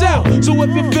down south. So if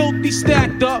you're filthy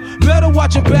stacked up, better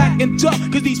watch your back and duck,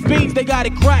 cause these fiends, they got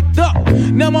it cracked up.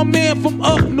 Now my man from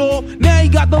up north, now he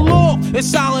got the law. It's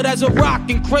solid as a rock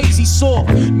and crazy soft.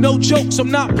 No jokes, I'm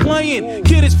not playing.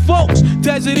 Kid his folks,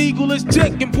 Desert Eagle his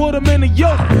dick and put him in a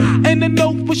yoke. And the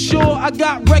note for sure, I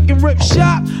got wreck and rip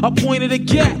shot. I pointed a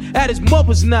gat at his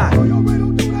mother's knot.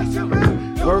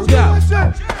 Word out.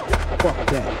 Fuck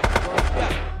that.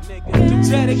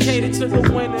 Dedicated to the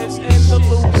winners and the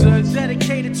losers.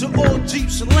 Dedicated to all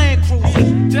Jeeps and Land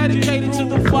Cruisers. Dedicated to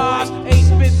the 5s,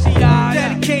 850i.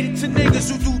 Dedicated to niggas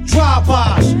who do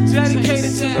drive-bys.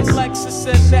 Dedicated to the Lexus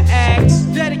and the Axe.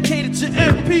 Dedicated to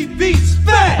MPV's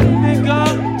fat nigga.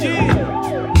 Yeah.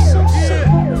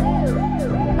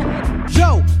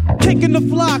 Yo, kicking the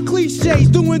fly cliches,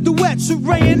 doing duets with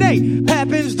Ray and A.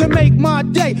 Happens to make my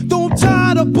day. Though I'm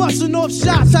tired of busting off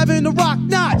shots, having the rock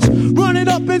knots, running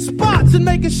up in spots and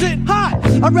making shit hot.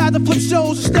 I'd rather flip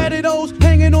shows instead of those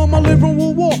hanging on my living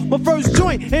room wall. My first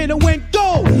joint in the window.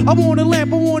 I want a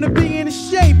lamp, I want to be in the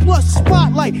shade, plus a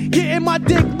spotlight, getting my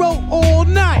dick rolled all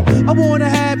night. I want to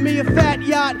have me a fat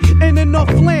yacht and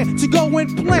enough land to go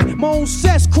and plant my own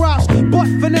cess crops. But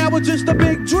for now it's just a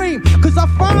big dream, cause I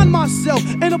find myself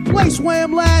in a place where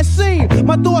I'm last seen.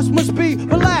 My thoughts must be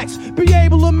relaxed, be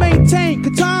able to maintain,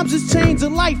 cause times is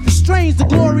changing, life is strange. The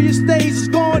glorious days is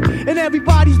gone and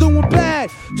everybody's doing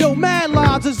bad. Yo, mad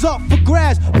lives is up for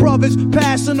grabs. Brothers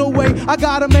passing away, I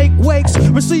gotta make wakes,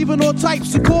 receiving all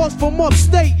types of calls from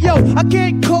upstate. Yo, I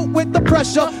can't cope with the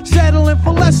pressure, settling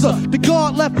for lesser. The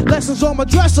God left lessons on my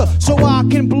dresser, so I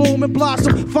can bloom and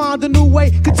blossom, find a new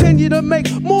way, continue to make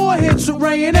more hits with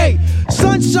Ray and A.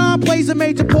 Sunshine plays a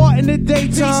major part in the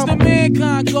daytime. Peace to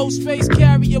mankind, Ghostface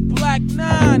carry a black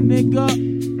 9, nigga.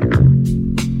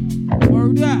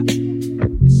 Word up.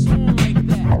 It's on like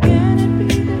that.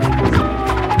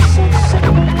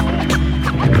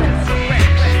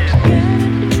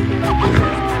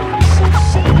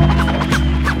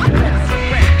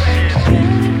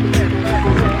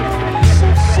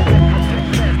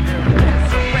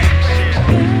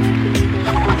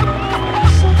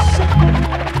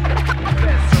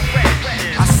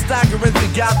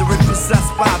 Gathering,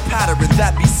 possessed by a pattern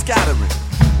that be scattering.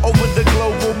 Over the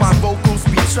global, my vocals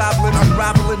be traveling,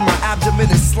 unraveling. My abdomen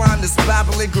is slime that's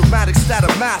babbling. Grammatics that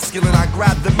are masculine, I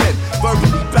grab them in.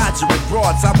 Verbally badgering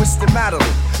broads, I wish them Madeline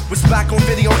was back on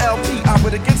video LP. I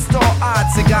would against all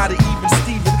odds and got it even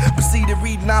Steven. Proceeded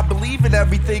reading, I believe in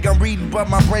everything I'm reading, but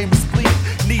my brain was bleeding.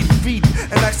 Needed feeding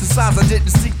and exercise, I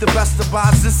didn't seek the best of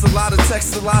odds. This a lot of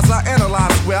text lies I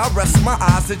analyze where I rest my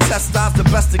eyes and chastise the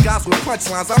best of guys with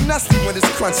punchlines. I'm nasty when it's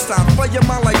crunch time. For your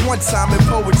mind like one time and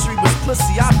poetry was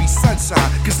pussy, I be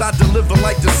sunshine. Cause I deliver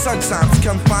like the sun times.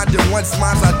 Confined in one's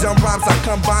minds, I dumb rhymes, I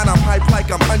combine. I'm hype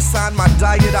like I'm unsigned, my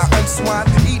diet I unswine.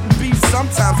 Eating beef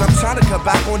sometimes, I'm trying to cut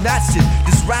back on that shit.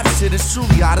 This rap shit is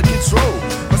truly out of control.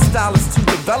 My style is too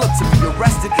developed to be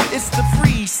arrested. It's the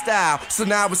freestyle, so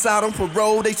now it's out on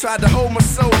parole. They tried to hold my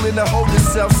soul in a holding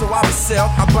cell, so I was sell.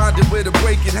 I bonded with a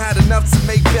break and had enough to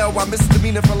make bail. While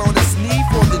misdemeanor fell on his knee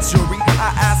for the jury.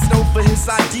 I asked no for his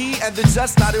ID, and the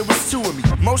judge thought it was two of me.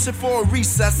 Motion for a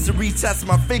recess to retest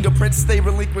my fingerprints. Stay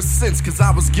relinquished since, cause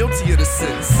I was guilty of the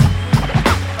sins.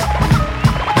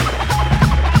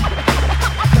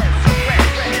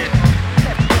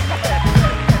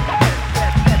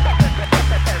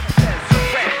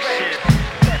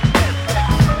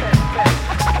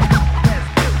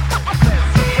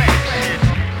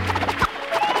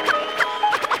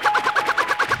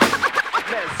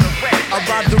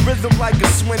 Like a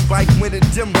swing bike, when in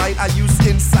dim light, I use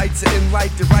insight to enlight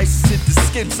the right shit to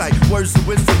skin tight. Words of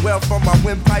wisdom well from my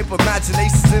windpipe.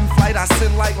 Imaginations in flight, I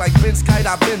sin like Ben's kite,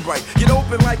 I've been bright. Get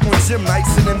open like on gym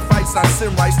nights, and in fights I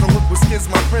sin rights. Don't look with skins,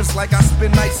 my friends, like I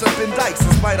spin nights up in dikes.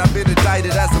 In spite I've been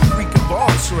indicted as a freak of all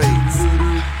trades.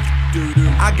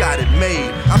 I got it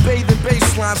made. I bathe in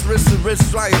bass lines, wrist and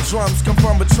wrist, drying drums. Come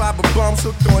from a tribe of bums,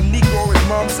 hooked on Negro and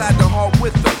mums. Had the heart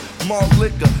with them. Malt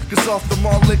liquor, cause off the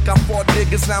malt liquor I fought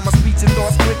niggas. Now my speech and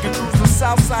thoughts quicker. Cruise the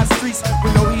south side streets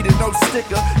with no heat and no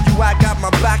sticker. You I got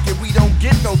my back and we don't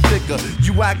get no thicker.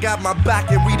 You I got my back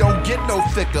and we don't get no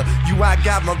thicker. You I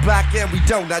got my back and we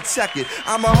don't, now check it.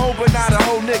 I'm a hoe but not a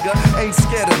hoe nigga. Ain't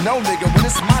scared of no nigga. When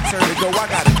it's my turn to go, I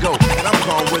gotta go. And I'm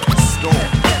gone with the storm.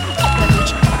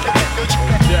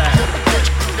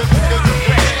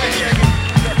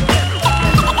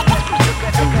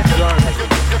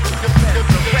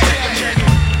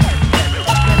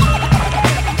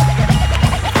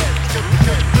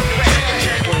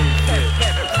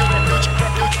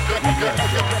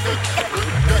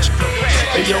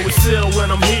 Hey yo, it's ill when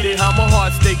I'm heated, how my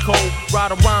heart stay cold.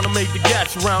 Ride around and make the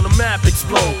gas around the map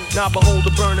explode. Now behold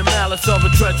the burning malice of a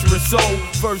treacherous soul.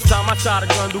 First time I shot a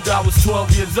gun, dude, I was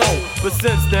 12 years old. But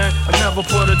since then, I never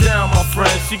put her down, my friend.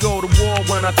 She go to war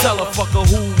when I tell her, fuck her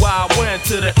who, why, when,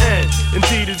 to the end.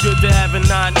 Indeed, it's good to have and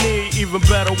not need. Even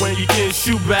better when you can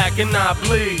shoot back and not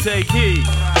bleed. Take heed,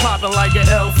 popping like an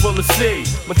L full of C.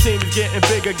 My team is getting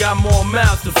bigger, got more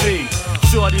mouths to feed.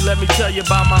 Shorty, let me tell you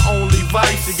about my only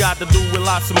vice. It got to do with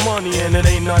lots of money and it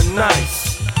ain't nothing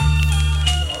nice.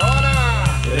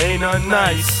 It ain't nothing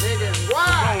nice.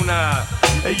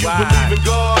 Hey, you believe in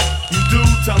God? You do,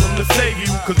 tell him to save you.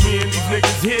 Cause me and these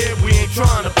niggas here, we ain't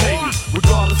trying to pay you.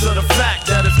 Regardless of the fact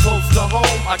that it's close to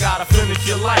home, I gotta finish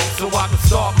your life so I can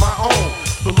start my own.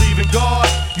 Believe in God?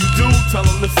 You do, tell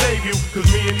him to save you. Cause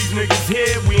me and these niggas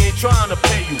here, we ain't trying to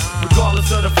pay you. Regardless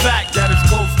of the fact that it's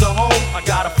close to home, I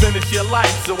gotta finish your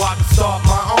life so I can start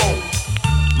my own.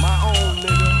 My own,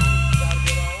 nigga.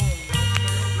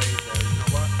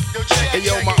 Hey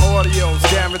yo, my audio's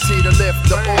guaranteed to lift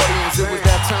the audience. It was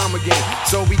that time again,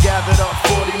 so we gathered up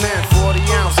 40 men, 40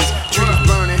 ounces. Trees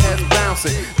burning, heads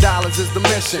bouncing. Dollars is the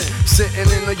mission. Sitting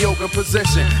in a yoga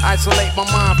position. Isolate my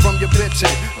mind from your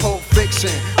bitching. Pulp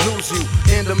fiction, lose you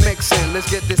in the mixing. Let's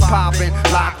get this poppin'.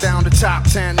 Lock down the top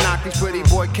 10. Knock these pretty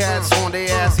boy cats on their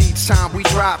ass each time we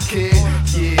drop, kid.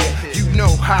 Yeah, you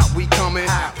know how we coming.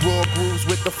 Raw grooves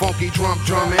with the funky drum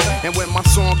drumming. And when my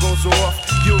song goes off,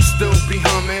 you'll still be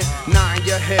humming. Nine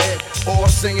your head, or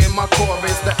singing my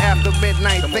chorus. The after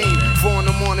midnight theme. 4 in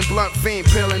the morning, blunt fiend,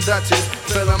 peeling Dutchess.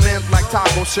 Fill them in like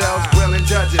taco shells, grilling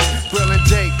judges. Grilling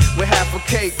Jake with half a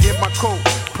cake in my coat.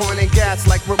 Pointing gas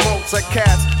like remotes, like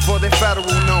cats for their federal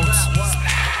notes.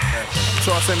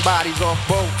 Tossing bodies off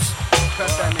boats. Cut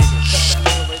that nigga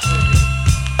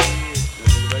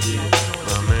right there.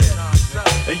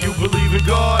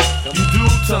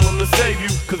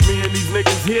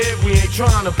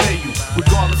 trying to pay you.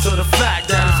 Regardless of the fact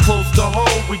that it's close to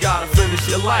home, we gotta finish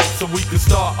your life so we can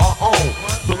start our own.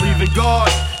 Believe in God,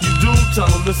 you do, tell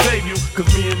him to save you. Cause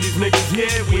me and these niggas here,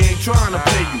 we ain't trying to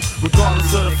pay you. Regardless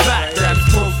of the fact that it's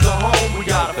close to home, we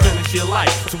gotta finish your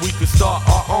life so we can start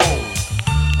our own.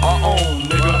 Our own,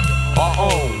 nigga, our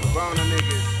own. Burner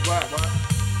niggas, what?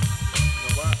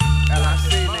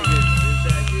 LIC niggas, is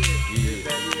that here? Is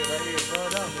that here right here?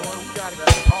 Word up, boy, we gotta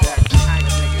get Jack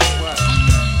Tiger niggas, what?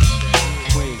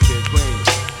 Queen, kid, Queen.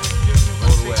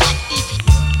 All the way.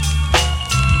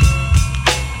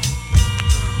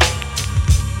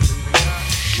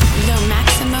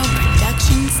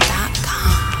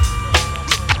 LilMaximoProductions.com.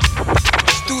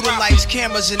 Through the lights,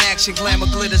 cameras in action, glamour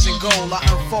glitters and gold. I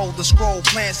unfold the scroll,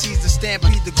 plan sees the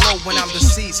stampede the glow when I'm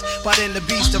deceased. But in the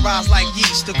beast, arise like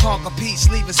yeast to conquer peace,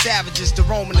 leaving savages to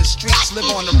roam in the streets, live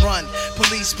on the run.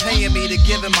 Police paying me to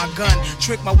give him my gun,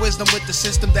 trick my wisdom with the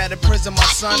system that imprisoned my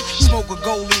son. Smoke a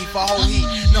gold leaf, a whole heat.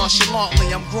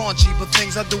 Nonchalantly, I'm graunchy, but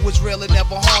things I do is real, it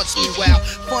never haunts me. Wow,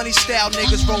 funny style,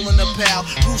 niggas rolling a pal.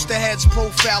 Rooster heads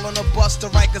profile on a bus to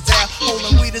Rikers out.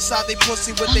 Holding weed inside they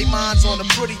pussy with their minds on the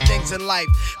pretty things in life.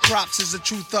 Props is a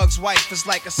true thug's wife, it's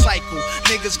like a cycle.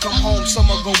 Niggas come home,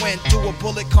 summer go in, do a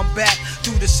bullet, come back,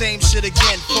 do the same shit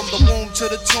again. From the womb to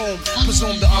the tomb,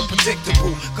 presume the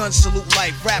unpredictable. Gun salute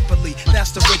life rapidly,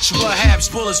 that's the ritual. Perhaps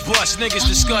bullets bust, niggas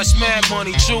discuss mad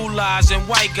money, true lies, and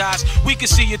white guys. We can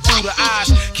see it through the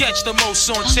eyes, catch the most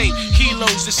on tape.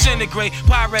 Kilos disintegrate,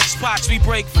 Pyrex pots, we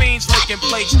break fiends, licking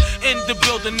plates. In the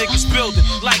building, niggas building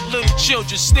like little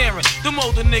children staring. Them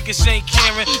older niggas ain't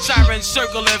caring. Sirens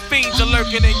circling, fiends are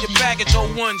lurking in your baggage. Oh,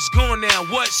 one's gone now.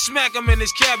 What? Smack him in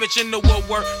his cabbage in the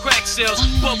woodwork. Crack sales,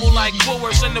 bubble like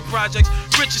Woolworths in the projects.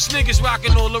 Richest niggas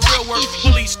rocking all the real work.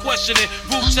 Police questioning,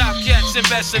 rooftop cats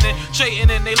investing in, trading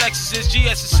in they Lexuses.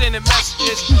 GS is sending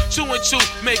messages. 2 and 2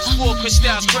 makes 4.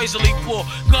 Crystals crazily poor.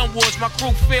 Gun wars, my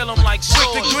crew feel them like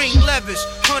swords. With the green levers,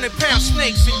 100-pound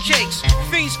snakes and cakes.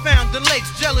 Fiends found the lakes,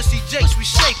 jealousy jakes. We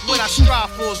shake what I strive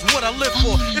for is what I live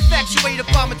for. Infatuated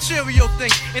by material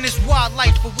things in this wild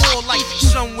life for war life.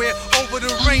 Somewhere over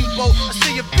the rainbow, I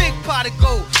see a big pot of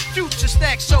gold. Future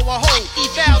stacks, so I hold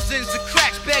thousands of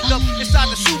cracks bagged up inside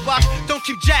the shoebox. Don't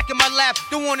keep Jack in my lap,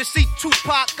 don't wanna see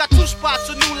Tupac. Got 2 spots,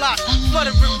 a new lot,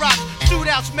 flooded with rocks.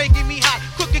 Shootouts making me hot,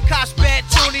 cooking cops bad,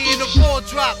 Tony in the ball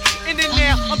drop. In and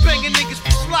now, I'm banging niggas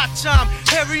for slot time.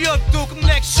 Hurry up, Duke, I'm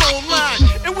next soul line.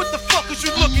 And what the fuck is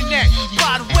you looking at?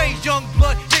 By the way, young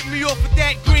blood, hit me off with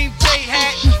that Green Bay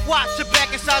hat. Watch your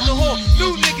back inside the hall,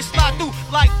 new niggas slide through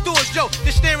like doors. Yo,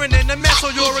 they're staring in the mess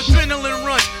on your adrenaline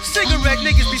run. Cigarette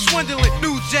niggas be swindling,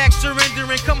 new jacks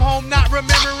surrendering. Come home not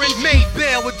remembering. Made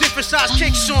bail with different size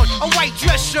kicks on, a white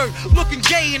dress shirt, looking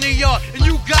gay in the yard. And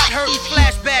you got hurt,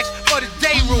 flashbacks for the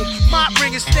day room. Mop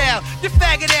ringing style, your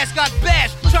faggot ass got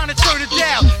bashed, trying to turn it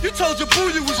down. You told your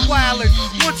boo you was wildin'.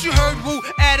 Once you heard woo,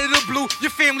 out of the blue,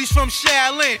 your family's from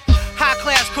Shaolin. High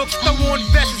class cooks, throw on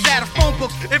vests out of phone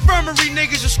books. Infirmary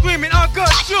niggas are screaming, I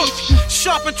got shook.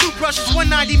 Sharpen toothbrushes,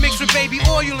 190 mixed with baby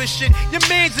oil and shit. Your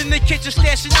man's in the kitchen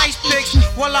stashing ice picks,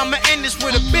 while I'ma end this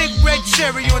with a big red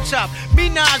cherry on top. Me,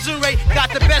 Nas, and Ray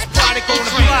got the best product on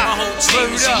the block.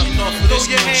 Word up, throw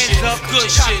your hands up, good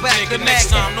cock shit, back nigga. the Next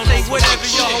mag, time, no say more whatever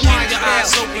shit. y'all Keep want. your eyes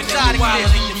open and Exotic you wildin'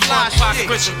 niggas, in your fly front pocket. shit.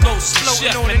 Christian Ghost, Floating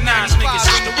chef on and the nines niggas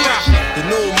is the prophet. The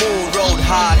new moon rode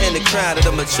high in the crown of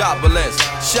the metropolis,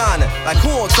 shining like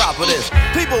who on top of this?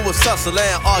 People was tussling,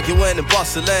 arguing and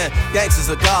bustling.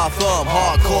 Gangsters of God from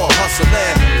hardcore hustling.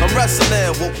 I'm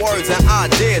wrestling with words and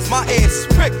ideas. My ears is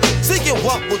pricked, seeking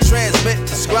what will transmit.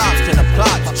 The scribes can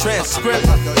apply the transcript.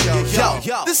 Yo,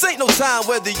 this ain't no time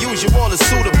where the usual is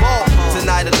suitable.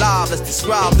 Tonight alive, let's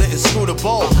describe the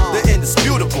inscrutable, the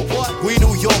indisputable. We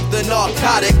New York, the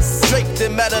narcotics, draped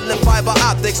in metal and fiber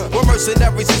optics. Where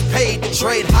mercenaries is paid to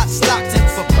trade hot stock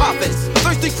tips for profits.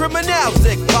 Thirsty criminals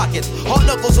dig pockets. Hard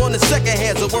knuckles on the second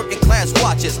hands of working class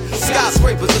watches.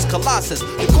 Skyscrapers is colossus.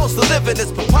 The cost of living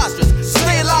is preposterous.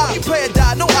 Stay alive, you pay or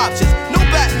die, no options. No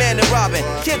Batman and Robin.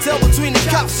 Can't tell between the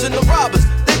cops and the robbers.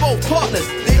 They both partners,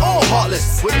 they all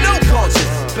heartless, with no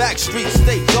conscience. Back streets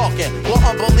stay darkened, while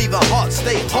unbelieving hearts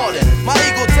stay hardened. My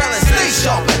ego talent stay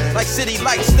sharpened, like city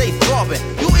lights stay throbbing.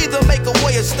 You either make a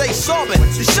way or stay sobbing.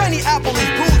 The shiny apple is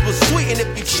bruised but sweet, and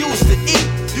if you choose to eat,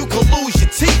 you can lose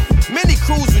your teeth. Many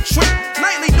crews retreat,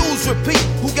 nightly news repeat.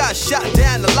 Who got shot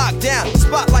down, the lockdown,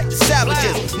 spotlight the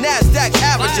savages, NASDAQ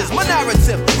averages. My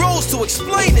narrative grows to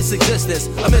explain its existence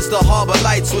amidst the harbor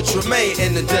lights which remain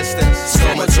in the distance.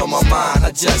 So much on my mind,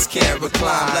 I just can't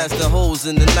recline. Blast the holes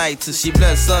in the night till she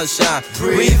bless sunshine.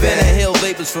 Breathe in, inhale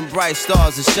vapors from bright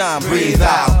stars that shine. Breathe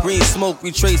out, green smoke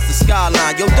retrace the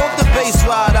skyline. Yo, don't the bass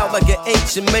ride out like an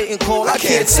ancient mating call? I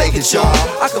can't take it, y'all.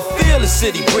 I can feel the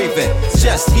city breathing,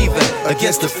 just heaving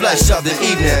against the flesh of the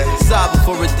evening. Sigh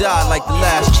before it died like the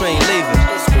last train leaving.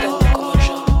 Respirando como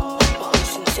yo, ojos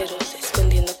sinceros,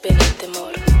 escondiendo pena y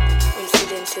temor. Un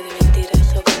silencio de mentiras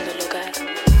ahogando el hogar,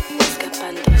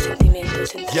 escapando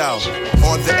sentimientos entre Yo,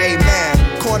 on the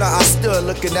A-man corner I stood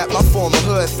looking at my former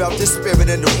hood. Felt the spirit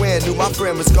in the wind, knew my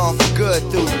friend was gone for good.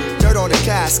 Through dirt on the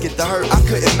casket, the hurt I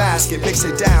couldn't mask it. Mix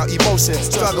it down, emotion,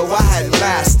 struggle I hadn't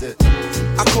mastered.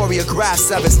 I choreographed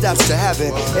 7 steps to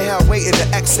heaven. Inhale, waiting to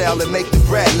exhale and make the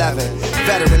bread leaven.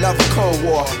 Veteran of a Cold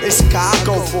War, it's I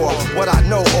go for what I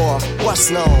know or what's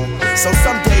known. So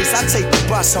some days I take the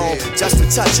bus home just to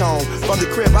touch home. From the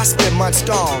crib I spend months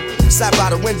gone. Sat by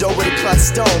the window with a clutch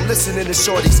stone, listening to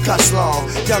shorties cuss long.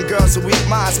 Young girls with weak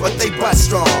minds, but they butt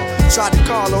strong. Tried to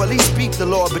call or at least speak the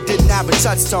Lord, but didn't have a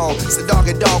touchstone. It's a dog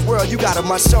and dog world, you got a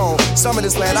must own. Some of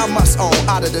this land I must own.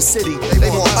 Out of the city, they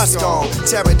want us gone.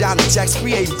 Tearing down the jacks,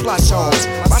 creating plush homes.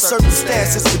 My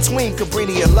circumstances between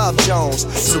Cabrini and Love Jones.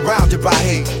 Surrounded by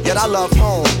hate, yet I love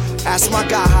home. Asked my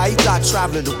guy how he thought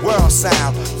traveling the world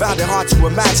sound. Found it hard to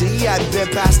imagine he hadn't been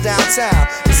past downtown.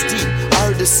 It's deep, I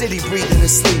heard the city breathing in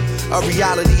sleep. A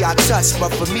reality I touch,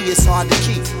 but for me it's hard to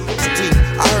keep. It's deep,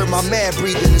 I heard my man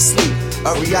breathing in sleep.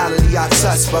 A reality I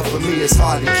touch, but for me it's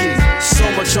hard to keep. So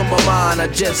much on my mind, I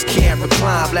just can't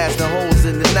recline. Blasting holes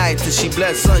in the night till she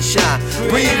bless sunshine.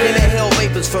 Breathe in, inhale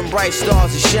vapors from bright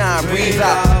stars that shine. Breathe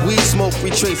out, weed smoke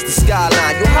retrace the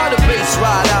skyline. Yo, how the bass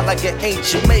ride out like an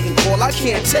ancient mating call. I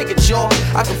can't take it, y'all.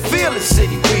 I can feel the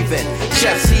city breathing,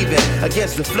 chest heaving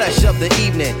against the flesh of the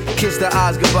evening. Kiss the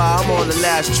eyes goodbye, I'm on the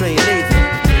last train leaving.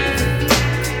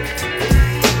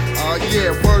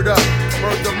 Yeah, word up,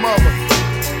 word to mother.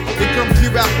 Here comes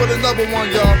G-Rap with another one,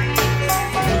 y'all.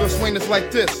 We gonna swing this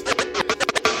like this.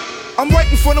 I'm right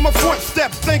in front of my front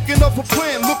steps, thinking of a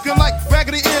plan, looking like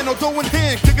Raggedy Ann or dough in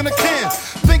hand, kicking a can.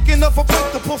 Thinking of a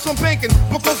place to pull some banking,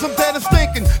 because I'm dead and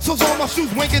stinking. So's all my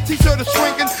shoes winking, t-shirt is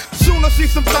shrinking. Soon I see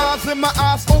some thighs and my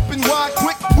eyes open wide,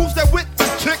 quick. Who's that with the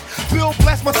chick? Bill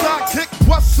blast my sidekick.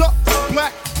 What's up,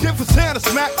 black? Give his hand a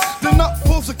smack. Then up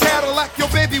pulls a Cadillac, yo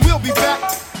baby, we'll be back.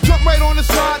 Jump right on the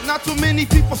side, not too many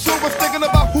people saw us thinking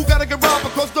about who gotta get robbed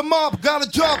because the mob got a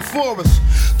job for us.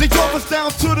 They drove us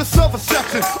down to the silver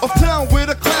section of town where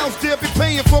the clowns dare be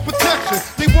paying for protection.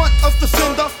 They want us to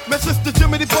send a message to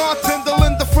Jimmy the bartender,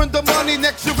 lend a friend of money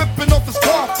next year ripping off his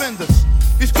car fenders.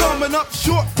 He's coming up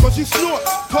short cause he snorts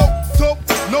coke, dope,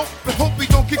 nope, and hope he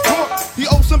don't get caught. He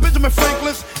owes some Benjamin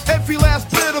Franklins, every last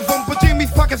bit of them, but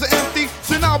Jimmy's pockets are empty,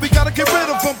 so now we gotta get rid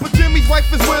of him. But Jimmy's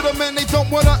wife is with him and they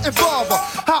don't wanna involve her.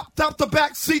 Hopped out the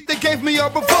back seat, they gave me a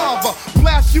revolver.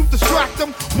 Blast you, distract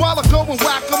them, while I go and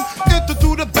whack them. Enter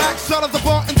through the back side of the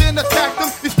bar and then attack them.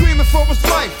 He's screaming for his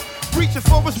life, reaching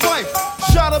for his wife.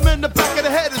 Shot him in the back of the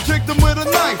head and tricked him with a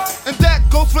knife. And that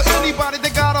goes for anybody,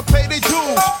 they gotta pay their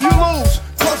dues. You lose,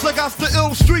 cause I got the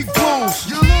ill street blues.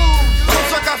 You lose,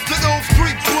 cause I got the ill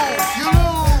street blues. You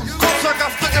lose, cause I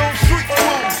got the ill street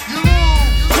blues. You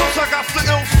lose, cause I got the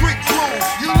ill street blues.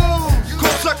 You lose,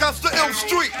 cause I got the ill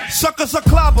street. Suckers are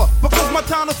clobber, because my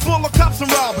town is full of cops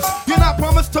and robbers. You're not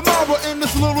promised tomorrow in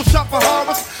this little shop of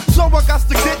horrors. So I got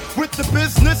to get with the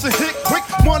business and hit quick.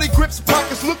 Money grips,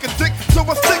 pockets looking thick, so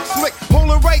I stick slick.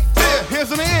 Hold it right there,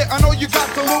 hands in the air, I know you got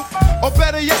the loot. Or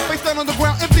better yet, face down on the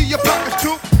ground, empty your pockets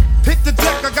too. Hit the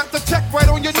deck, I got the tech right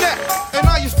on your neck. And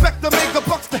I expect to make a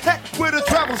bucks to heck with a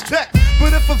travel's tech.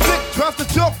 But if a Vic tries to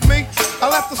choke me,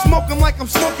 I'll have to smoke him like I'm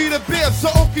Smokey the Bear. So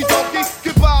okie dokie,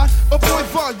 goodbye. A boy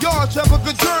Von Yards, have a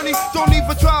good journey. Don't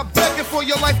even try begging for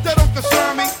your life, that don't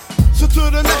concern me. So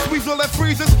to the next weasel that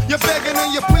freezes, you're begging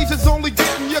and your pleases, only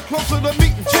getting you closer to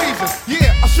meeting Jesus. Yeah,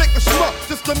 I shake a schmuck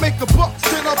just to make a buck.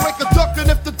 Then I break a duck, and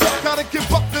if the duck gotta give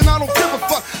up, then I don't give a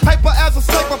fuck. Hyper as a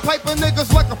sniper, piping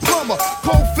niggas like a plumber.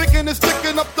 Cold thinking and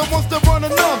sticking up the ones that run the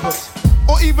numbers.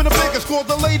 Or even the biggest, called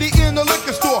the lady in the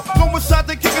liquor store. Go inside,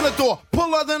 they kicking the door.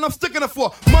 Pull her, then I'm sticking it for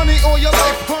money or your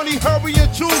life, honey. Hurry and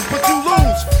choose, but you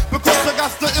lose because I got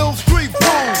the ill street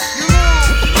blues. You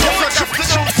lose because I got the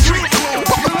ill street blues.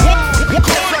 You lose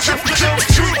because I got the ill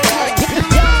street blues. You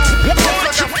lose because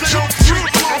I got the ill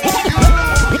street blues. You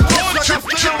lose because I got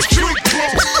the ill street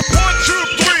blues. 1, 2,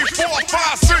 3, 4,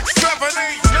 5, 6, 7,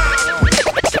 8,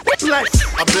 9.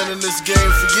 I've been in this game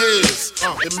for years.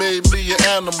 it made me an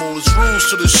animal. It's rules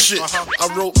to the shit. I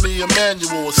wrote me a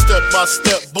manual, a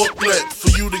step-by-step booklet for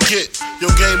you to get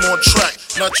your game on track,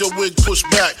 not your wig pushed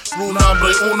back. Rule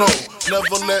number uno,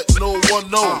 never let no one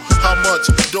know how much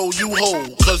dough you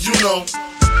hold, cause you know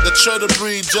that try to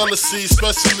breed jealousy,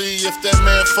 especially if that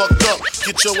man fucked up.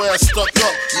 Get your ass stuck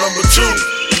up. Number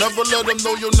 2, never let them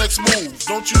know your next move.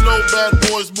 Don't you know bad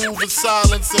boys move in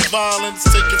silence and violence?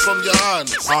 Take it from your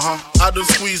highness. I done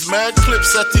squeeze mad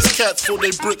clips at these cats for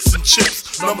they bricks and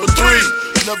chips. Number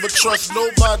 3, never trust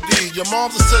nobody. Your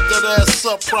mom's set that ass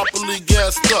up, properly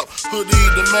gassed up, hoodie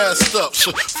the masked up.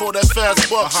 For that fast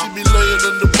buck, she be laying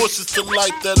in the bushes to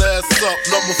light that ass up.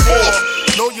 Number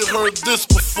 4, know you heard this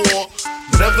before.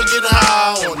 Never get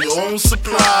high on your own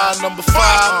supply. Number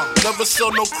 5, never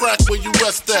sell no crack where you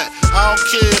rest at. I don't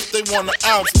care if they want an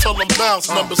ounce, tell them bounce.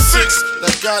 Number 6,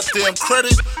 that goddamn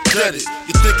credit, get it.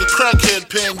 You think a crackhead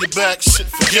paying you back, shit,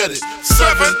 forget it.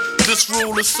 7, this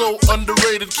rule is so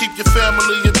underrated. Keep your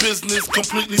family and business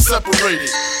completely separated.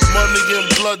 Money and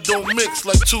blood don't mix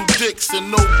like 2 dicks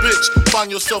and no bitch. Find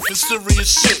yourself in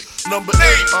serious shit. Number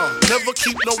 8, never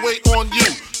keep no weight on you.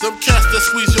 Them cats that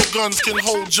squeeze your guns can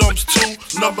hold jumps too.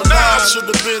 Number 9 should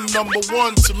have been number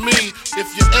 1 to me. If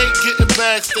you ain't getting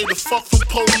back, stay the fuck from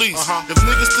police. If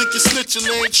niggas think you're snitching,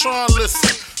 they ain't trying to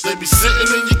listen. They be sitting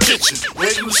in your kitchen,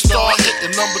 waiting to start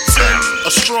hitting. Number 10,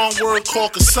 a strong word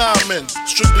called consignment.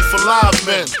 Strictly for live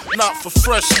men, not for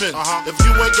freshmen. If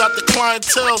you ain't got the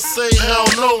clientele, say hell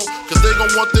no. Cause they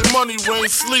gon' want their money, rain,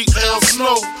 sleet, hell,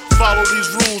 snow. Follow these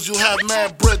rules, you'll have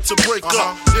mad bread to break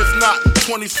up. If not,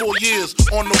 24 years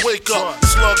on the wake up.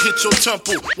 Slug hit your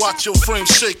temple, watch your frame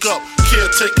shake up.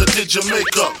 Caretaker did your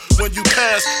makeup. When you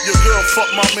pass, your girl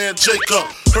fucked my man Jacob.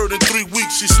 Heard in 3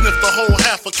 weeks she sniffed a whole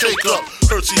half a cake up.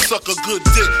 Heard she suck a good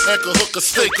dick and could hook a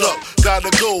steak up. Gotta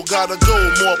go,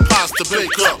 more pots to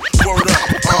bake up. Word up,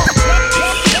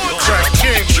 Crack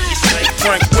King,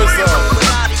 Frank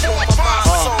Wizard.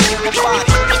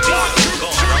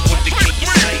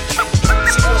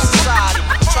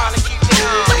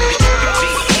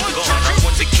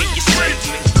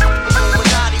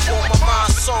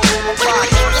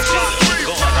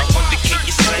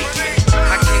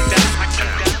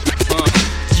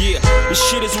 This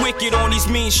shit is wicked on these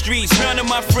mean streets. None of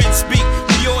my friends speak.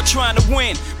 We all trying to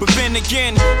win. But then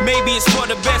again, maybe it's for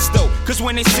the best though. Cause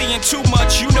when they seeing too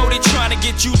much, you know they trying to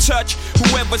get you touched.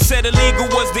 Whoever said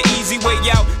illegal was the easy way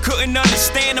out couldn't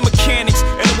understand the mechanics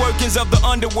and the workings of the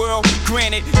underworld.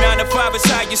 Granted, 9 to 5 is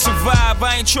how you survive.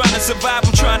 I ain't trying to survive,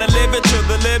 I'm trying to live it to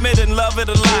the limit and love it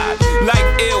alive. Life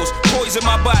ills, poison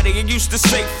my body. I used to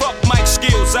say fuck Mike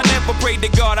Skills. I never prayed to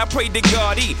God, I prayed to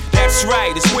God E. That's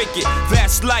right, it's wicked,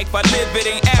 that's life. I live it,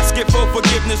 ain't asking for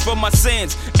forgiveness for my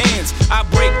sins. Ends, I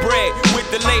break bread with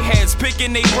the lay heads,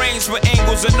 picking their brains for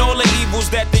angles and all the evils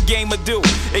that the game will do.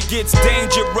 It gets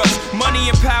dangerous, money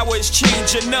and power is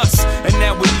changing us, and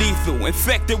now we're lethal,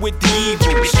 infected with the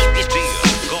evils.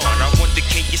 God, I wonder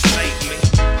can you save me?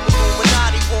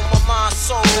 Illuminati want my mind,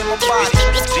 soul, and my body.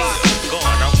 God,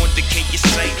 I wonder can you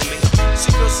save me?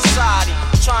 Secret society,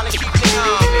 trying to keep me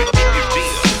on.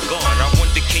 God, I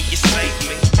wonder can you save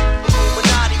me?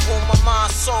 Illuminati want my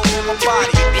mind, soul, and my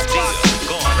body.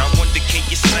 God, I wonder can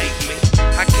you save me?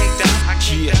 I can't die, I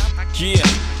can't die. Yeah.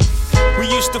 We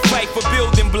used to fight for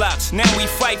building blocks, now we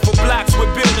fight for blocks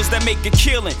with builders that make a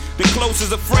killing. The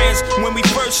closest of friends when we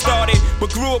first started,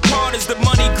 but grew apart as the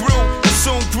money grew and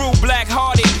soon grew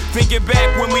black-hearted. Thinking back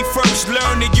when we first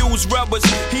learned to use rubbers,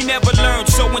 he never learned,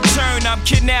 so in turn I'm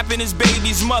kidnapping his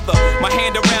baby's mother. My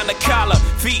hand around the collar,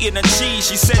 feet in the cheese.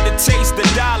 She said the taste of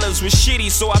dollars was shitty,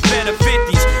 so I fed her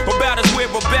 50s. About his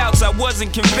whereabouts, I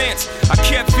wasn't convinced. I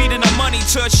kept feeding her money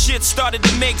till shit started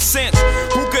to make sense.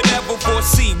 Who could ever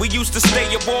foresee? We used to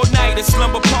stay up all night at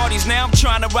slumber parties. Now I'm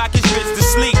trying to rock his bitch to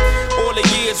sleep. All the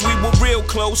years we were real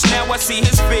close. Now I see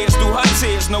his fears through her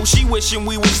tears. No, she wishing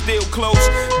we were still close.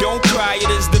 Don't cry, it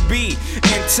is the beat.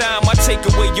 In time, I take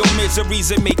away your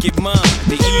miseries and make it mine.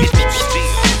 The evil.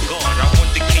 God, I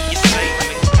wonder can you save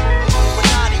me?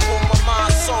 Illuminati want my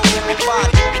mind, soul, and my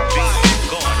body.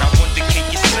 God, I wonder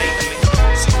can you save me?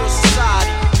 Secret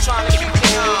society, trying to keep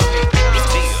me on.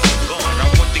 God, I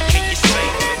wonder can you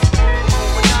save me?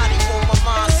 Illuminati want my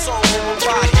mind, soul, and my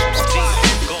body.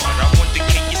 God, I wonder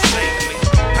can you save me?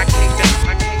 I can't die,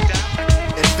 I can't die.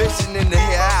 Envisioning the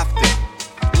hereafter,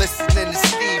 listening to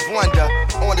Steve Wonder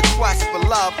on the quest for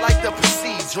love like the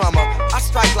perceived drummer. I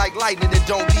strike like lightning and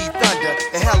don't need thunder.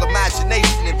 Inhale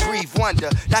imagination and breathe wonder.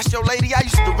 That's your lady, I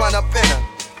used to run up in her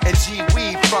and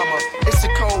G-weed from her. It's a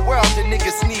cold world, the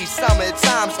niggas need summer. At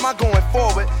times, my going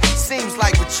forward seems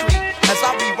like retreat as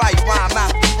I rewrite rhyme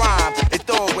after rhyme and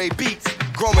throw away beats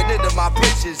growing into my my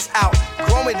britches out.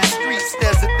 Growing the streets,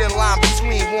 there's a thin line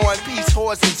between war and peace.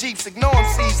 Whores and jeeps, ignore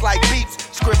MCs like beeps.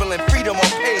 Scribbling freedom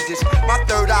on pages. My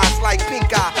third eye's like pink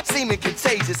eye, seeming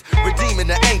contagious. Redeeming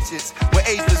the ancients with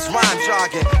ageless rhyme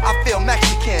jargon. I feel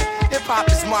Mexican. Hip hop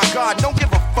is my god. Don't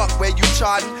give a fuck where you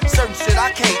charting. Certain shit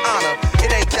I can't honor. It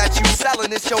ain't that you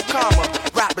selling, it's your karma.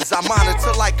 Rappers I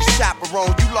monitor like a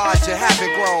chaperone. You large and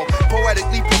haven't grown.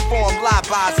 Poetically perform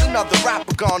live-bys. Another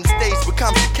rapper gone. The stage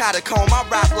becomes a catacomb. I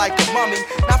rap like a mummy.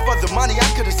 Not for the money, I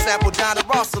could've sampled Donna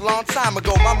Ross a long time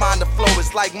ago. My mind to flow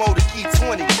is like Motor Key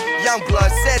 20.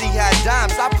 Youngblood said he had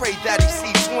dimes. I prayed that he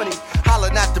see 20.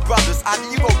 Hollering at the brothers. Either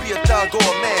you gon' be a thug or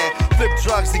a man. Flip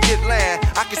drugs and get land.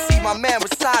 I can see my man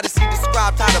was tired as he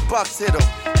described how the bucks hit him.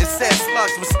 It said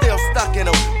slugs was still stuck in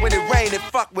him. When it rained, it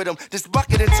fucked with him. This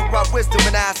bucket interrupt wisdom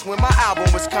and asked when my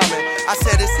album was coming. I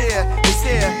said it's here, it's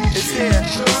here, it's here,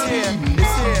 it's here,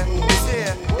 it's here, it's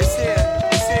here, it's here,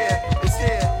 it's here, it's here, it's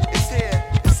here, it's here,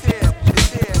 it's here,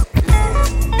 it's here.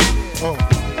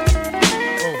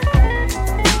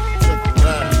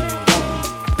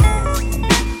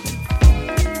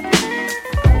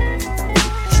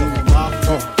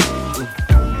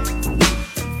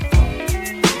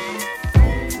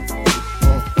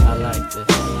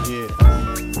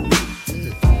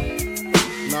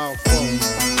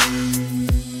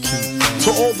 To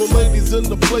all the ladies in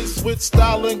the place with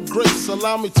style and grace,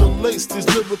 allow me to lace these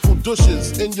lyrical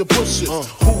douches in your bushes.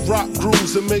 Who rock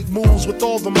grooves and make moves with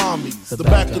all the mommies. The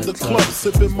back of the club,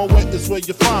 sipping Moet is where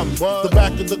you find me. The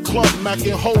back of the club,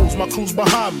 macking holes, my crew's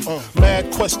behind me.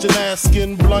 Mad question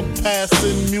asking, blunt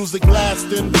passing, music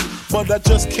lasting. But I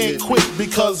just can't quit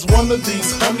because one of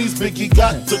these homies Biggie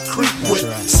got to creep with,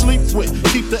 sleep with,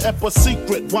 keep the ep a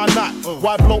secret. Why not?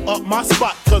 Why blow up my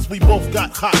spot? Cause we both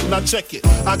got hot. Now check it.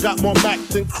 I got more Mac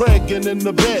than Craig and in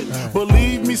the bed.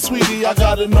 Believe me, sweetie, I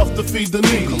got enough to feed the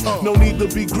needy. No need to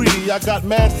be greedy. I got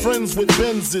mad friends with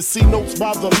Benzes. See notes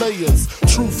by the layers.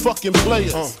 True fucking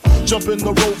players. Jump in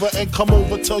the Rover and come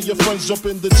over. Tell your friends jump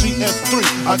in the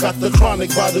GF3. I got the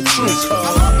Chronic by the tree.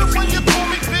 I love it when you call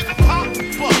me Big Papa.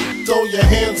 Throw your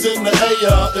hands in the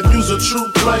air if you's a true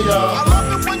player. I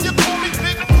love it when you call me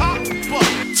Big Papa.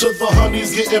 To the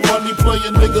honeys getting money,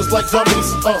 playing niggas like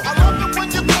dummies. I love it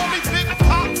when you call me Big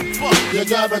Papa. You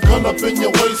got a gun up in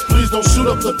your waist, please don't shoot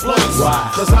up the place.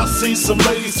 Wow. Cause I see some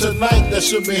ladies tonight that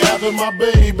should be having my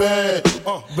baby.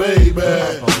 Baby.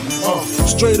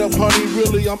 Straight up, honey,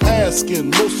 really, I'm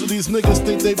asking. Most of these niggas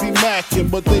think they be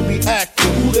macking, but they be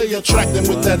acting. Who they attracting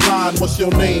with that line? What's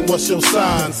your name? What's your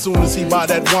sign? Soon as he buy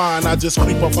that wine, I just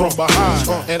creep up from behind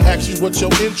and ask you what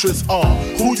your interests are.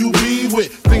 Who you be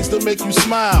with? Things to make you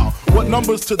smile. What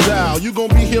numbers to dial? You gon'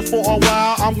 be here for a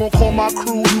while. I'm gon' call my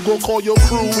crew. You gon' call your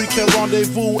crew. We can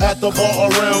rendezvous at the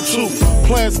bar around 2.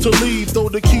 Plans to leave, throw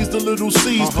the keys to Little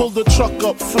C's. Pull the truck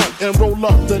up front and roll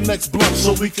up the next blunt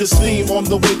so we can steam on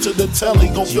the way to the telly.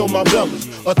 Gon' fill my belly.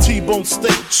 A T-bone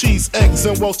steak, cheese, eggs,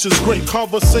 and Welch's grape.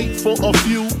 Conversate for a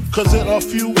few, cause in a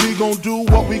few we gon' do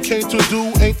what we came to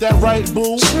do. Ain't that right,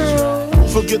 boo?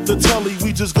 Forget the telly,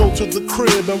 we just go to the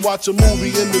crib and watch a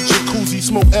movie in the jacuzzi.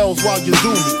 Smoke L's while you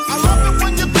do me. I love it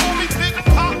when you call me Big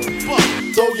Papa.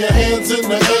 Throw your hands in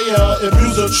the air if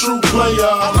you's a true player.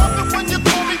 I love it when you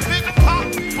call me Big Papa.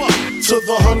 To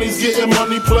the honeys getting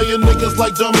money, playing niggas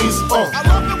like dummies. I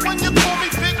love it when you call me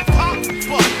Big Papa.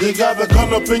 You got a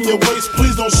gun up in your waist,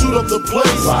 please don't shoot up the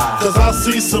place. Cause I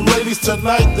see some ladies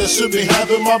tonight that should be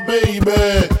having my baby.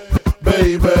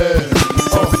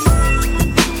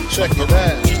 Check it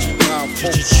out. Now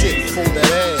full shit, full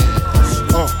that ass.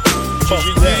 Fuck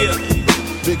that.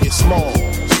 Biggie Smalls,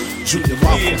 Junior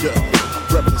Mafia,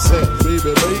 represent,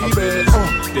 baby.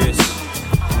 This,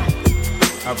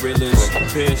 I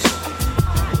realize this.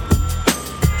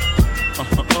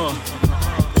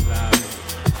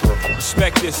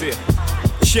 Respect this here.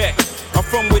 Check. I'm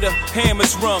from where the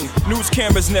hammer's rung, news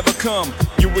cameras never come.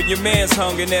 You and your man's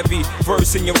hung in every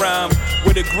verse in your rhyme.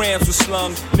 Where the grams were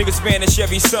slung, niggas vanish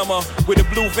every summer. Where the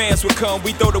blue vans would come,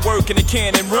 we throw the work in the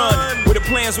can and run. Where the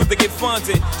plans were to get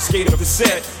funded, skate up the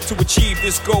set. To achieve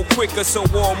this goal quicker, so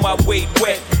all my weight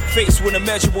wet. Faced with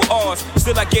immeasurable odds,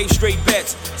 still I gave straight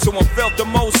bets. So I felt the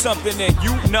most something and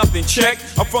you nothing, check.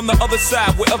 I'm from the other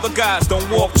side where other guys don't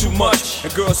walk too much.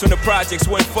 And girls from the projects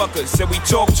weren't fuckers, said we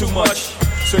talk too much.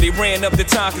 So they ran up the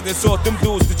Tonkins and sought them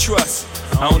dudes to trust.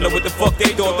 I don't know what the fuck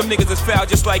they thought, them niggas is foul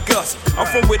just like us. I'm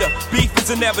from where the beef is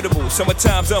inevitable,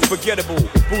 summertime's unforgettable.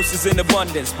 Boosters in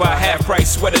abundance, buy half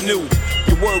price sweater new.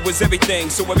 Your word was everything,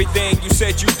 so everything you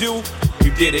said you do, we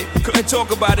you did it. Couldn't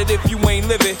talk about it if you ain't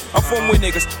living. I'm from where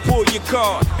niggas pull your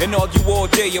car and argue all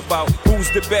day about who's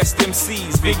the best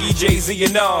MCs, Biggie, Jay-Z,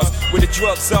 and Nas. Where the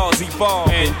drug czars evolve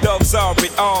and thugs are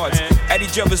at odds. At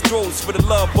each other's throats for the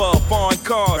love of foreign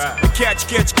cars. Catch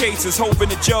cases, hoping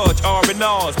the judge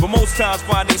R&Rs. But most times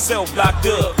find themselves locked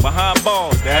up behind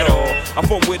bars, that all. I'm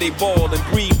from where they ball and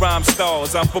breed rhyme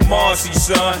stars. I'm from Marcy,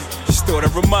 son. Just thought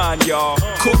I'd remind y'all.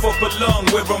 Cough up a lung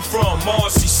where I'm from,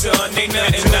 Marcy, son. Ain't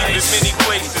nothing nice. Many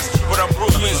places, but I'm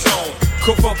Brooklyn's home.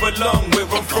 Cough up a lung where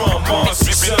I'm from,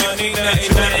 Marcy, son. Ain't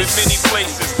nothing nice. Many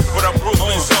places, but I'm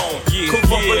Brooklyn's home.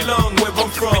 Cough up a lung where I'm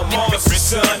from, Marcy,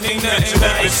 son. Ain't nothing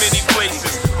nice. Many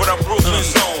places, but I'm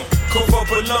Brooklyn's home. Cough up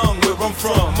a lung where I'm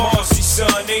from, Marcy,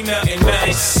 son. Ain't nothing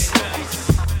nice.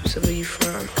 So where you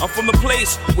from? I'm from the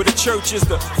place where the church is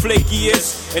the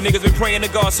flakiest, and niggas been praying to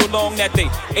God so long that they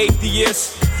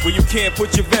atheists. Where you can't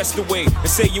put your vest away and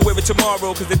say you wear it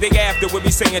tomorrow, cause the day after we'll be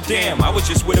saying, damn, I was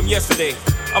just with him yesterday.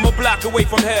 I'm a block away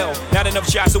from hell, not enough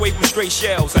shots away from straight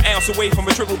shells, an ounce away from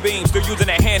a triple beam, still using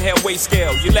that handheld weight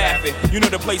scale. You laughing, you know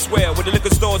the place well, with the liquor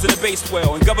stores and the base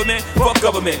well. And government, fuck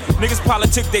government, niggas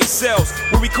politic they selves.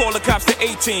 When we call the cops to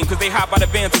 18, cause they hop out of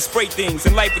vans and spray things.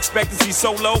 And life expectancy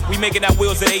so low, we making our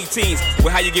wheels at 18s.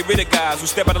 Well, how you get rid of guys who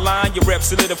step out of line, your rep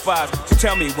solidifies. So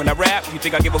tell me, when I rap, you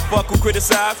think I give a fuck who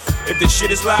criticize? If this shit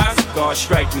is lies, God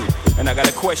strike me. And I got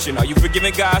a question, are you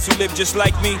forgiving guys who live just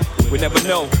like me? We never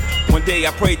know. One day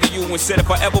I prayed to you and said if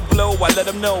I ever blow, I let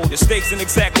them know the stakes and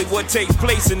exactly what takes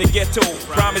place in the ghetto.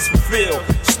 Promise fulfilled,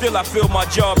 still I feel my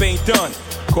job ain't done.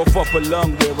 Cough up a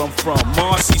lung where I'm from,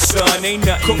 Marcy, son, ain't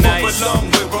nothing nice. Cough up a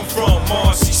lung where I'm from,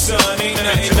 Marcy, son, ain't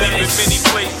nothing nice. Many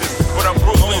places, but I'm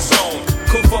Brooklyn's home.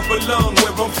 Cough up a lung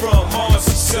where I'm from,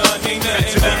 Marcy, son, ain't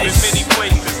nothing nice. Many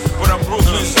places, but I'm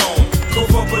Brooklyn's home.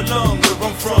 Cough up a lung where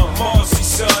I'm from, Marcy,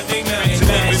 son, ain't nothing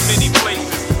nice. Many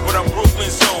places, but I'm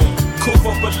Brooklyn's home. Cough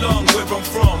up a lung where I'm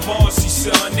from, Marcy,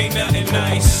 son, ain't nothing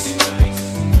nice.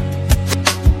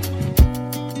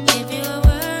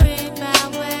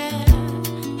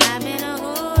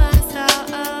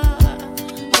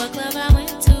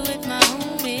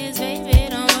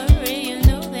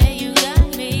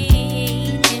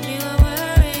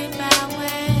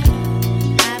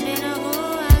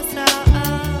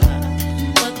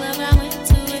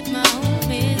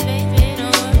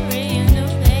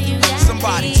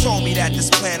 Told me that this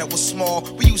planet was small.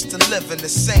 We used to live in the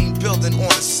same building on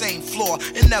the same floor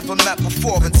and never met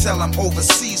before until I'm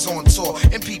overseas on tour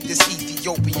and peep this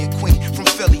Ethiopian queen from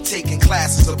Philly taking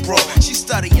classes abroad. She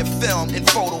studying film and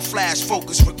photo, flash,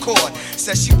 focus, record.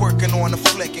 Says she working on a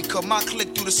flick and cut my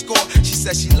click through the score. She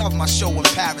said she loved my show in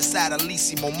Paris at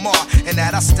Elysée Montmartre and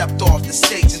that I stepped off the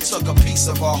stage and took a piece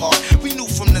of her heart. We knew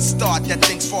from the start that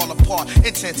things fall apart,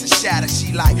 intent to shatter.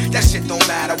 She like, that shit don't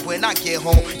matter when I get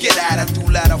home. Get at her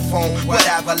through letter phone,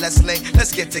 whatever, let's link,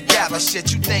 let's get together.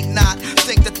 Shit, you think not?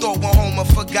 Think the thought went home and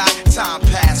forgot. Time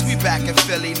passed, we back in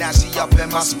Philly, now she up in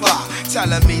my spot.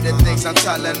 Telling me the things I'm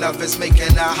telling her is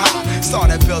making her hot.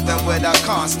 Started building with her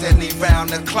constantly round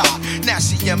the clock. Now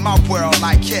she in my world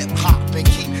like hip hop and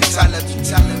keep telling me,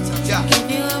 yeah.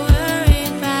 If you were worried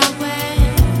about where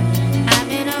I've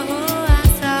been or who I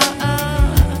saw,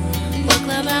 what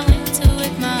club I went to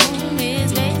with my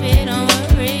homies, baby, don't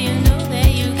worry, you know that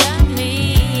you got me.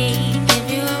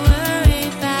 If you were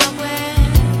worried about where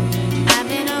I've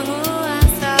been or who I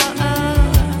saw,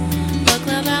 what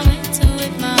club I went to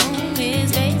with my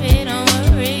homies, baby, don't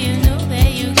worry, you know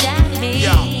that you got me.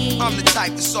 Yo, I'm the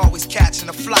type that's always catching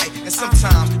a flight, and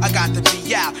sometimes I got to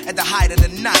be out at the height of the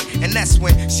night, and that's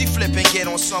when she flip and get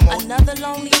on some more. Another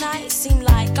lonely night, seem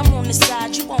like I'm on the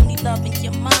side, you only loving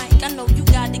your mic. I know you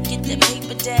gotta get that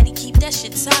paper, daddy, keep that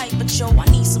shit tight, but yo, I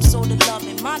need some sort of love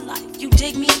in my life. You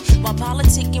dig me? While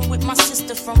politicking with my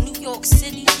sister from New York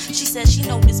City, she says she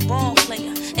know this ball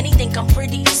player, and he think I'm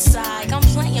pretty aside. I'm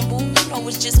playing, boo, you know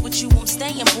it's just with you I'm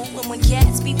staying, boo. And when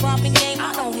cats be popping game,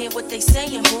 I don't hear what they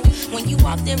saying, boo. When you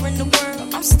out there in the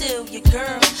world, I'm still your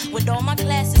girl. With all my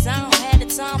classes, I don't have the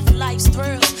time for life's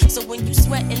thrills. So when you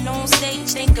sweating on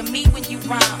stage, think of me when you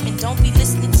rhyme, and don't be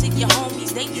listening to your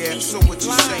homies. They be so what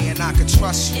you saying? I can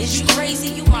trust you. Is you crazy?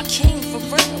 You my king for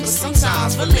real. But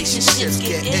sometimes relationships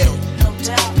get ill, no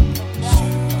doubt.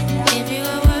 If you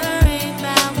were worried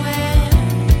about where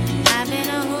I've been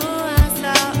or who I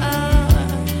saw,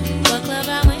 what club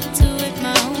I went to with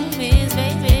my homies,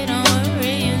 baby, don't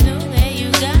worry, you know that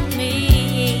you got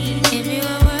me. If you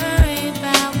were worried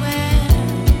about where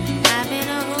I've been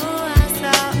or who I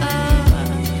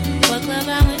saw, what club I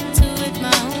went to with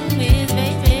my homies,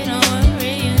 baby, don't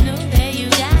worry, you know that you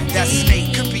got me. That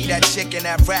snake could be that chick in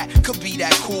that rat, could be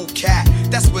that cool cat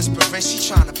that's whispering, she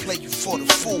trying to play you for the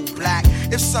fool, black.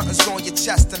 If something's on your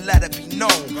chest, then let it be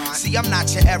known. See, I'm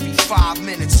not your every 5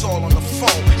 minutes all on the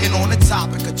phone. And on the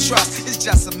topic of trust, it's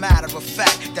just a matter of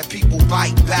fact that people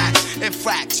bite back and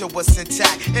fracture what's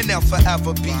intact, and they'll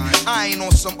forever be. I ain't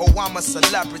on some, oh, I'm a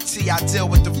celebrity, I deal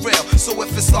with the real. So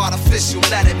if it's artificial,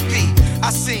 let it be. I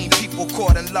seen people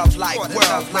caught in love like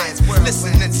whirlwinds,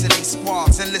 listening to they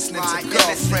squads and listening to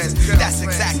girlfriends. That's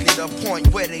exactly the point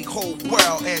where they whole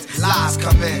world ends. Lies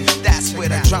come in, that's where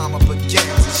the drama begins.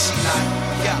 And she like,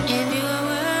 yeah. If you were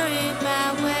worried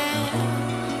about where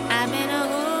I've been or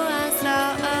who I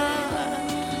saw,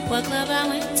 what club I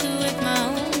went to with my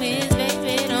homies,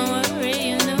 baby, don't worry,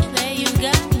 you know that you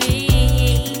got me.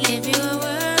 If you were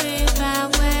worried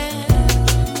about where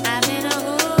I've been or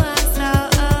who I saw,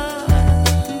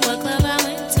 what club I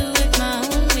went to with my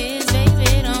homies,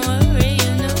 baby, don't worry, you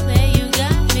know that you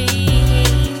got me.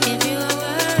 If you were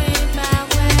worried about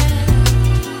where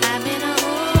I've been or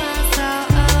who I saw,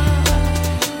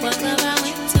 what club I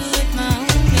went to with my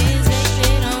homies, baby,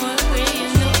 don't worry, you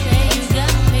know that you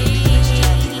got me.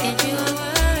 If you were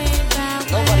worried about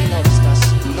nobody noticed us.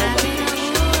 I've been or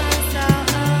who I saw,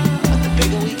 But the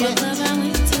bigger we what get, club I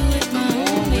went to with my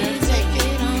homies, baby,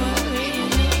 don't worry, you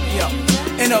know that Yo, you got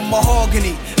me. in a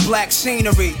mahogany, black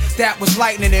scenery that was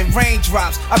lightning and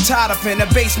raindrops. I'm tied up in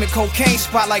a basement cocaine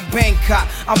spot like Bangkok.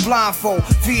 I'm blindfold,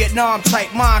 Vietnam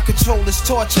type mind control is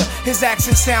torture. His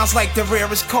accent sounds like the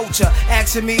rarest culture.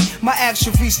 Asking me, my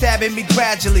atrophy stabbing me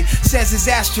gradually. Says his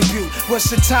attribute was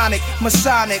satanic,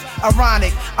 masonic,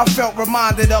 ironic. I felt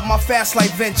reminded of my fast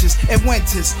life ventures and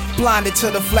winters. Blinded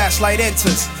till the flashlight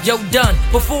enters. Yo, done.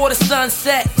 Before the sun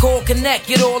set, call connect,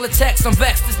 get all the texts. I'm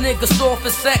vexed, this nigga soft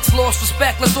as sex. Lost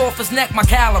respect, let's off his neck, my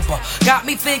caliber. Got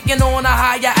me thinking on a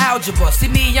higher algebra. See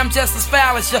me, I'm just as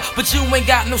foul as ya, but you ain't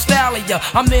got no style of ya.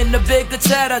 I'm in the bigger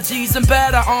cheddar, G's and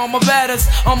better. Armor betters,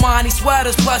 Armani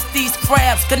sweaters, plus these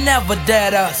crabs can never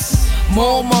dead us.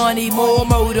 More money, more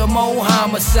murder, more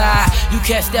homicide. You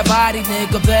catch that body,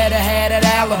 nigga, better have that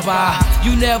alibi.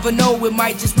 You never know, it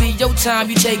might just be your time.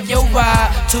 You take your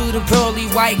ride to the pearly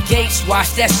white gates,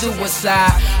 watch that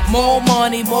suicide. More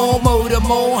money, more murder,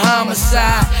 more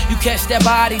homicide. You catch that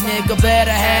body, nigga,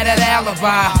 better have that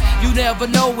alibi. You never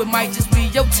know, it might just be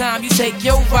your time. You take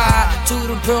your ride to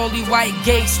the pearly white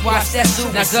gates, watch that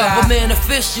suicide. Now government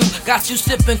official got you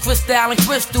sipping crystal and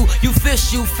crystal. You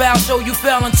fish, you foul, so you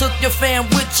fell and took your fan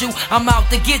with you. I'm out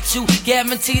to get you,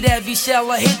 guarantee that V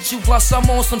shall hit you. Plus I'm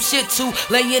on some shit too,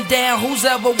 laying down who's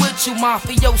ever with you,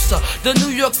 mafiosa. The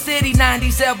New York City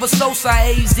 90s ever Sosa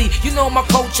AZ. You know my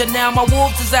culture now, my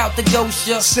wolves is out to ghost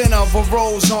ya. Center of a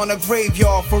rose on a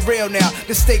graveyard for real now.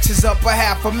 The stakes is up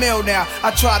 $500,000 now.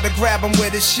 I tried to grab him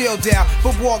with his shield down,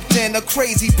 but walked in a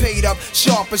crazy paid up,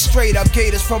 sharp and straight up.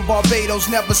 Gators from Barbados,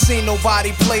 never seen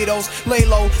nobody play those. Lay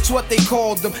low, it's what they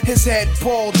called them. His head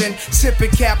bald and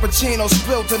sipping cappuccino,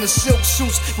 spilt in the silk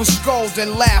suits was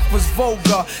scolding. Laugh was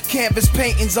vulgar. Canvas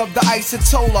paintings of the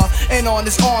Isotola, and on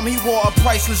his arm he wore a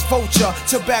priceless vulture.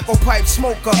 Tobacco pipe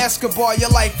smoker. Escobar, your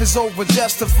life is over.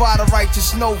 Justify the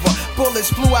righteous Nova.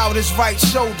 Bullets blew out his right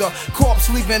shoulder. Corpse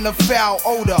leaving a foul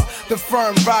odor. The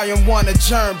firm volume 1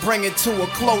 adjourned, bring it to a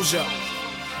closure.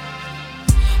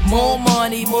 More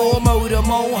money, more murder,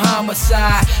 more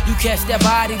homicide. You catch that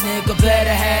body, nigga,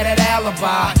 better have that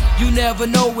alibi. You never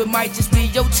know, it might just be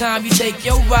your time. You take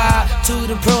your ride to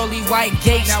the pearly white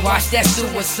gates, watch that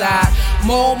suicide.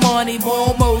 More money,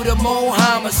 more murder, more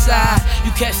homicide.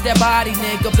 You catch that body,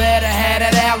 nigga, better have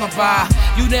that alibi.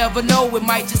 You never know, it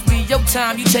might just be your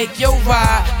time. You take your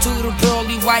ride to the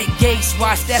pearly white gates,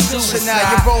 watch that suicide. So now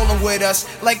you're rolling with us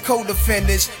like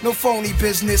co-defendants. No phony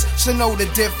business, so know the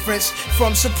difference.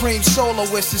 From supreme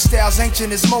soloists, the styles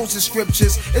ancient as Moses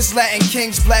scriptures. It's Latin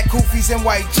kings, black kufis, and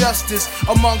white justice.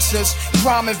 Amongst us,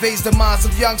 crime invades the minds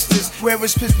of youngsters. Where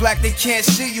it's pitch black, they can't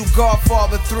see you.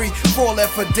 Godfather 3, 4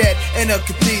 left for dead in a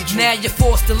cathedral. Now you're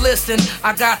forced to listen.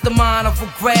 I got the mind of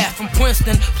a graph from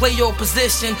Princeton. Play your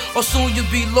position, or soon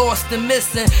you'll be lost and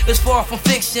missing. It's far from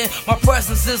fiction. My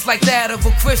presence is like that of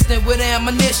a Christian with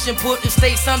ammunition, putting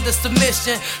states under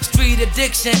submission. Street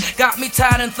addiction got me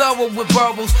tired and thorough with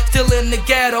boroughs. Still in the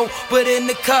ghetto, but in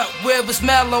the cut where it's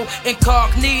mellow.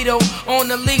 Incognito on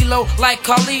the Lilo like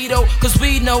Carlito. Cause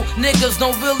we know niggas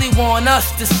don't really want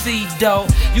us to see though.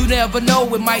 You never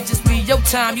know, it might just be your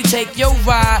time. You take your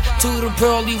ride to the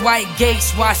pearly white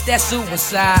gates, watch that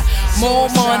suicide. More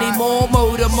money, more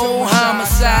murder, more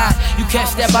homicide. You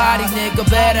catch that body, nigga,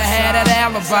 better have that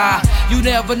alibi. You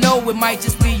never know, it might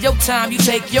just be your time. You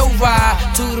take your ride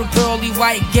to the pearly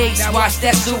white gates, watch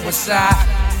that suicide.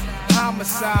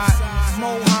 Homicide,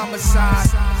 more homicide,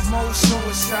 more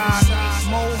suicide,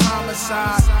 more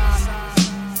homicide.